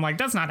 Yeah. And I'm like,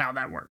 that's not how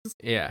that works.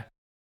 Yeah.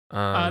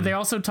 They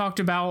also talked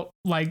about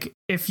like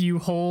if you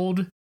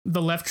hold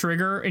the left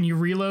trigger and you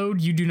reload,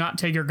 you do not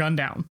take your gun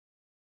down.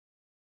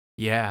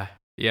 Yeah.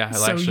 Yeah,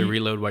 I'll actually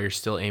reload while you're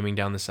still aiming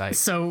down the sight.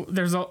 So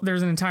there's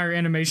an entire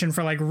animation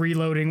for like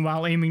reloading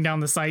while aiming down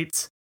the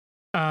sights,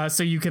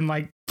 so you can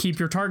like keep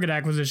your target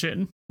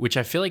acquisition. Which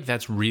I feel like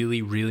that's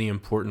really, really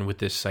important with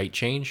this sight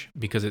change,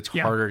 because it's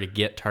harder to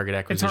get target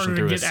acquisition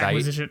through a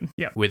sight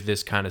with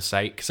this kind of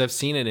sight. Because I've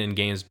seen it in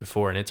games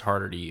before, and it's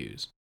harder to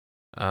use.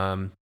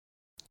 And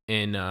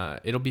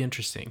it'll be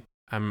interesting.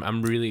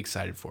 I'm really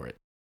excited for it.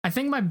 I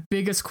think my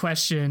biggest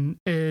question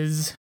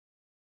is,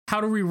 how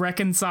do we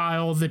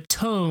reconcile the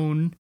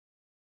tone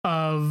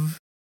of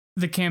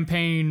the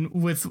campaign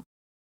with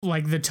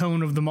like the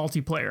tone of the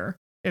multiplayer?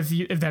 If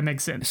that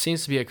makes sense. It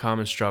seems to be a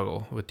common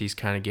struggle with these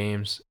kind of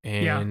games,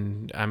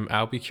 and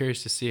I'll be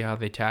curious to see how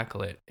they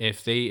tackle it.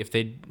 If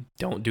they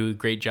don't do a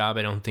great job,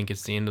 I don't think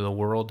it's the end of the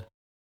world.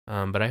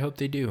 But I hope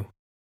they do.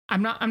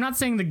 I'm not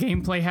saying the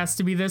gameplay has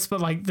to be this, but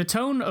like the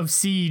tone of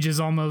Siege is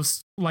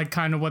almost like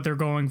kind of what they're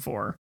going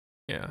for.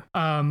 Yeah.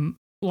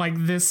 Like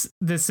this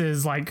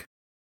is like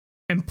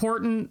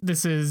important,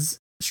 this is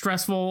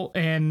stressful,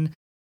 and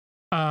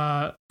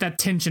that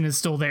tension is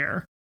still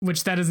there,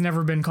 which that has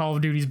never been Call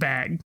of Duty's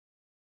bag,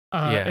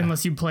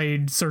 unless you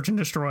played Search and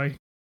Destroy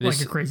like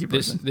a crazy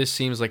person. This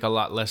seems like a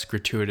lot less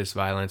gratuitous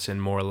violence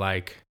and more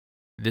like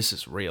this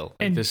is real.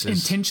 Like, and this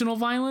is intentional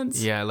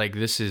violence. Yeah, like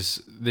this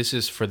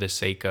is for the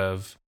sake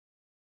of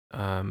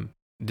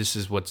this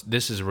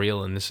is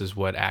real, and this is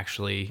what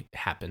actually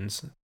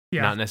happens.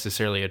 Yeah. Not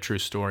necessarily a true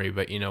story,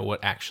 but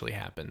what actually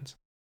happens.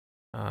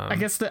 I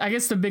guess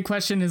the big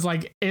question is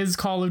like, is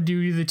Call of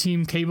Duty the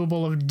team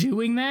capable of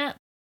doing that?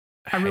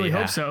 I really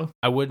hope so.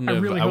 I wouldn't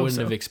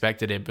have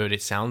expected it, but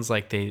it sounds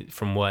like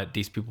from what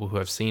these people who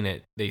have seen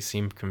it, they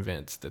seem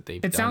convinced that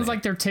they've done it. It sounds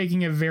like they're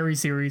taking it very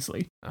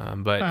seriously.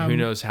 But who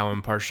knows how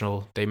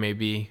impartial they may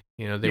be.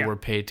 They were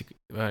paid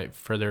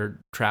for their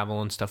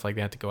travel and stuff like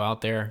that to go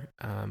out there.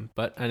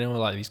 But I know a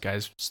lot of these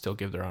guys still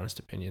give their honest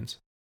opinions.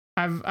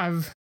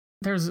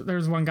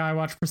 There's one guy I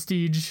watched,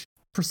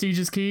 Prestige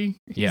is Key.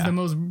 He's the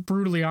most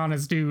brutally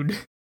honest dude.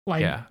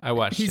 Like, yeah, I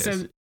watched. He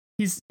says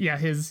he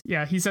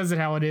says it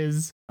how it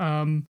is.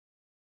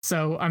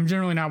 So I'm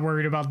generally not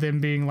worried about them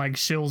being like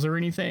shills or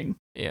anything.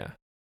 Yeah.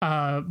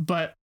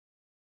 But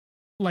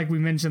like we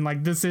mentioned,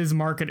 like this is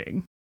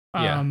marketing.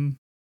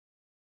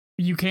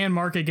 You can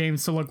market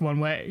games to look one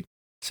way.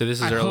 So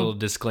this is our little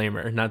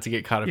disclaimer, not to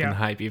get caught up in the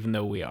hype, even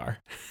though we are.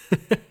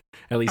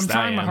 At least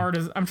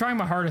I'm trying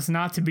my hardest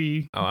not to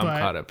be. Oh, I'm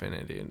caught up in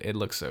it, dude. It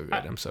looks so good.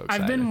 I'm so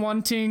excited. I've been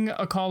wanting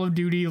a Call of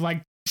Duty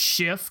like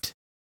shift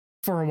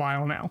for a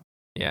while now.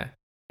 Yeah.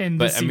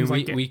 But I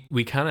mean,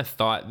 we kind of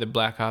thought that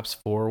Black Ops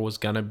 4 was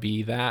gonna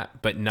be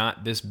that, but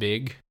not this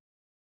big.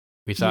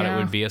 We thought it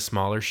would be a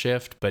smaller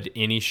shift, but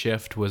any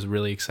shift was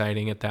really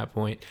exciting at that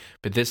point.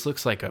 But this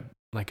looks like a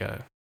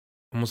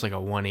almost like a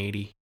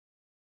 180.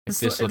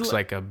 This looks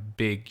like a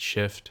big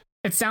shift.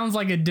 It sounds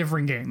like a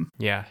different game.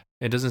 Yeah,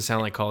 it doesn't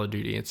sound like Call of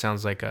Duty. It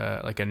sounds like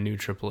a new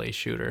AAA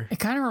shooter. It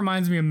kind of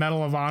reminds me of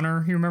Medal of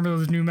Honor. You remember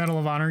those new Medal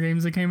of Honor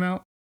games that came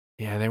out?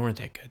 Yeah, they weren't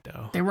that good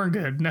though. They weren't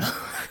good. No,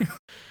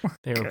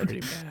 they were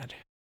pretty bad.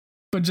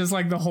 But just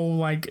like the whole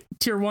like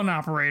tier 1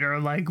 operator,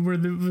 like we're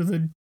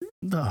the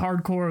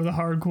hardcore of the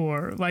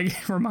hardcore. Like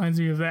it reminds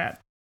me of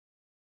that.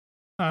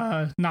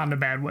 Not in a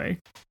bad way,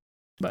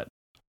 but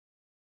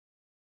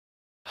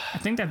I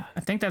think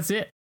that's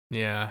it.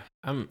 Yeah,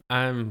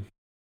 I've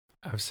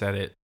said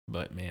it,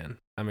 but man,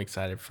 I'm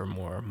excited for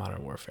more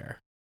Modern Warfare.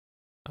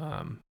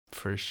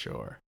 For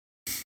sure.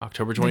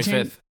 October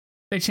 25th.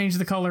 They changed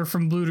the color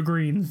from blue to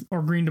green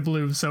or green to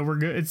blue, so we're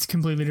good. It's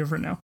completely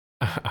different now.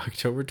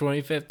 October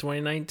 25th,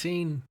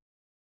 2019.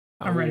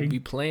 I'm ready. Will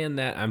be playing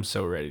that. I'm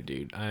so ready,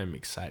 dude. I'm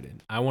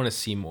excited. I want to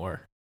see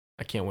more.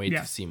 I can't wait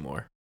to see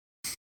more.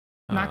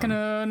 Not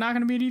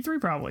gonna be at E3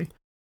 probably.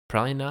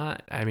 Probably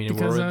not. I mean,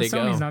 because where would they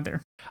Sony's go? Not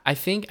there. I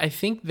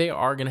think they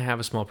are gonna have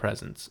a small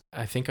presence.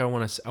 I think I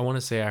want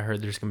to say I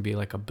heard there's gonna be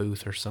like a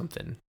booth or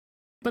something.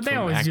 But they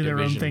always do their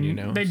own thing. You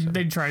know,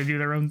 they try to do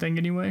their own thing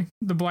anyway.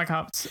 The Black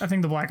Ops, I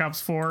think the Black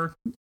Ops 4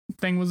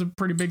 thing was a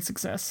pretty big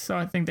success, so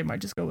I think they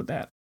might just go with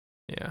that.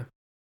 Yeah.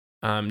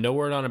 No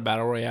word on a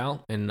battle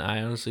royale, and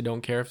I honestly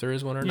don't care if there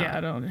is one or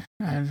not. Yeah,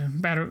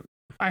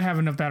 I have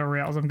enough battle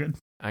royales. I'm good.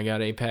 I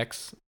got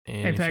Apex,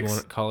 and if you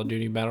want Call of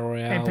Duty battle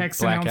royale,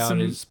 Apex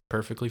Blackout is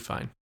perfectly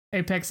fine.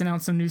 Apex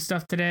announced some new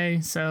stuff today,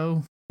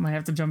 so might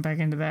have to jump back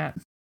into that.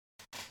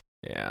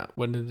 Yeah.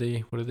 What did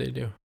they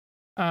do?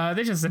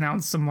 They just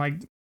announced some like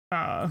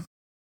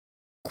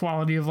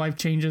quality of life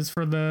changes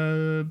for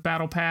the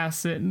battle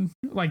pass and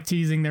like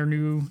teasing the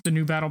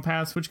new battle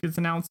pass, which gets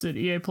announced at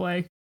EA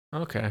Play.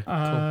 Okay.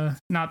 Cool.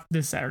 Not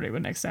this Saturday,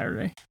 but next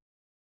Saturday.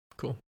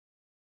 Cool.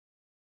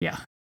 Yeah,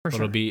 for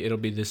sure. It'll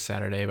be this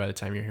Saturday by the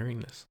time you're hearing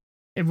this.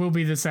 It will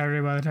be this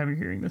Saturday by the time you're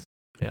hearing this.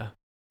 Yeah.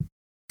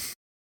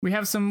 We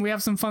have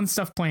some fun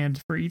stuff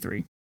planned for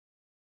E3.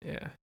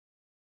 Yeah.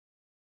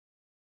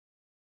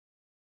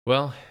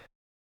 Well,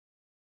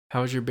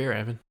 how was your beer,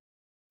 Evan?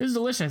 It was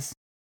delicious.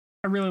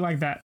 I really like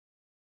that.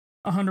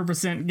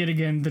 100% get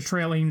again. The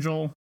Trail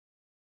Angel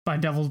by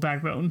Devil's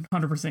Backbone.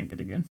 100% get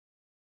again.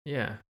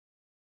 Yeah.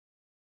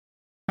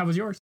 How was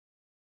yours?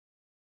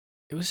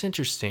 It was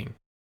interesting.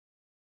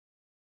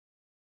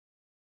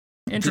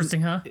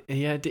 Interesting, huh?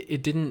 Yeah,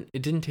 it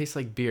didn't taste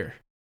like beer.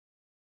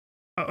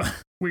 Oh,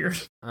 weird.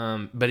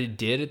 But it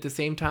did at the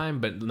same time,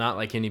 but not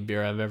like any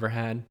beer I've ever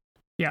had.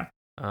 Yeah.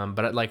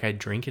 But I'd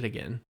drink it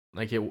again.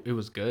 Like it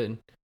was good.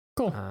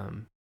 Cool.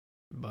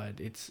 But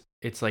it's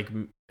like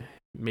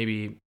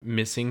maybe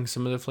missing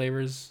some of the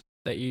flavors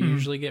that you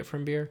usually get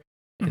from beer,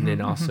 and then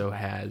also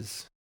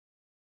has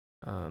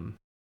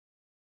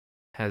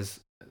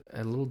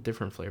a little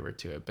different flavor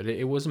to it. But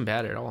it wasn't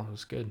bad at all. It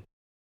was good.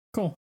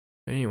 Cool.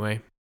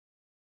 Anyway,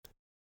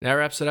 that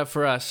wraps it up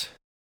for us.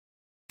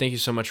 Thank you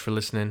so much for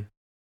listening,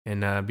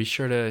 and be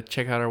sure to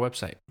check out our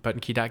website,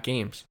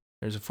 buttonkey.games.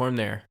 There's a form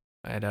there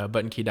at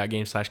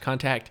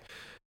buttonkey.games/contact.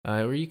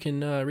 Where you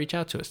can reach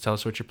out to us. Tell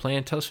us what you're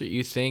playing. Tell us what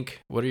you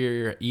think. What are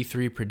your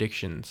E3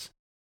 predictions?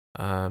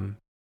 And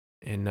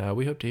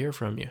we hope to hear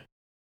from you.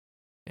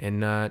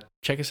 And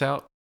check us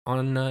out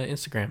on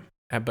Instagram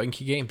at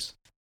ButtonKeyGames.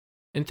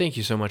 And thank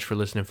you so much for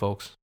listening,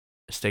 folks.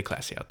 Stay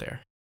classy out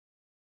there.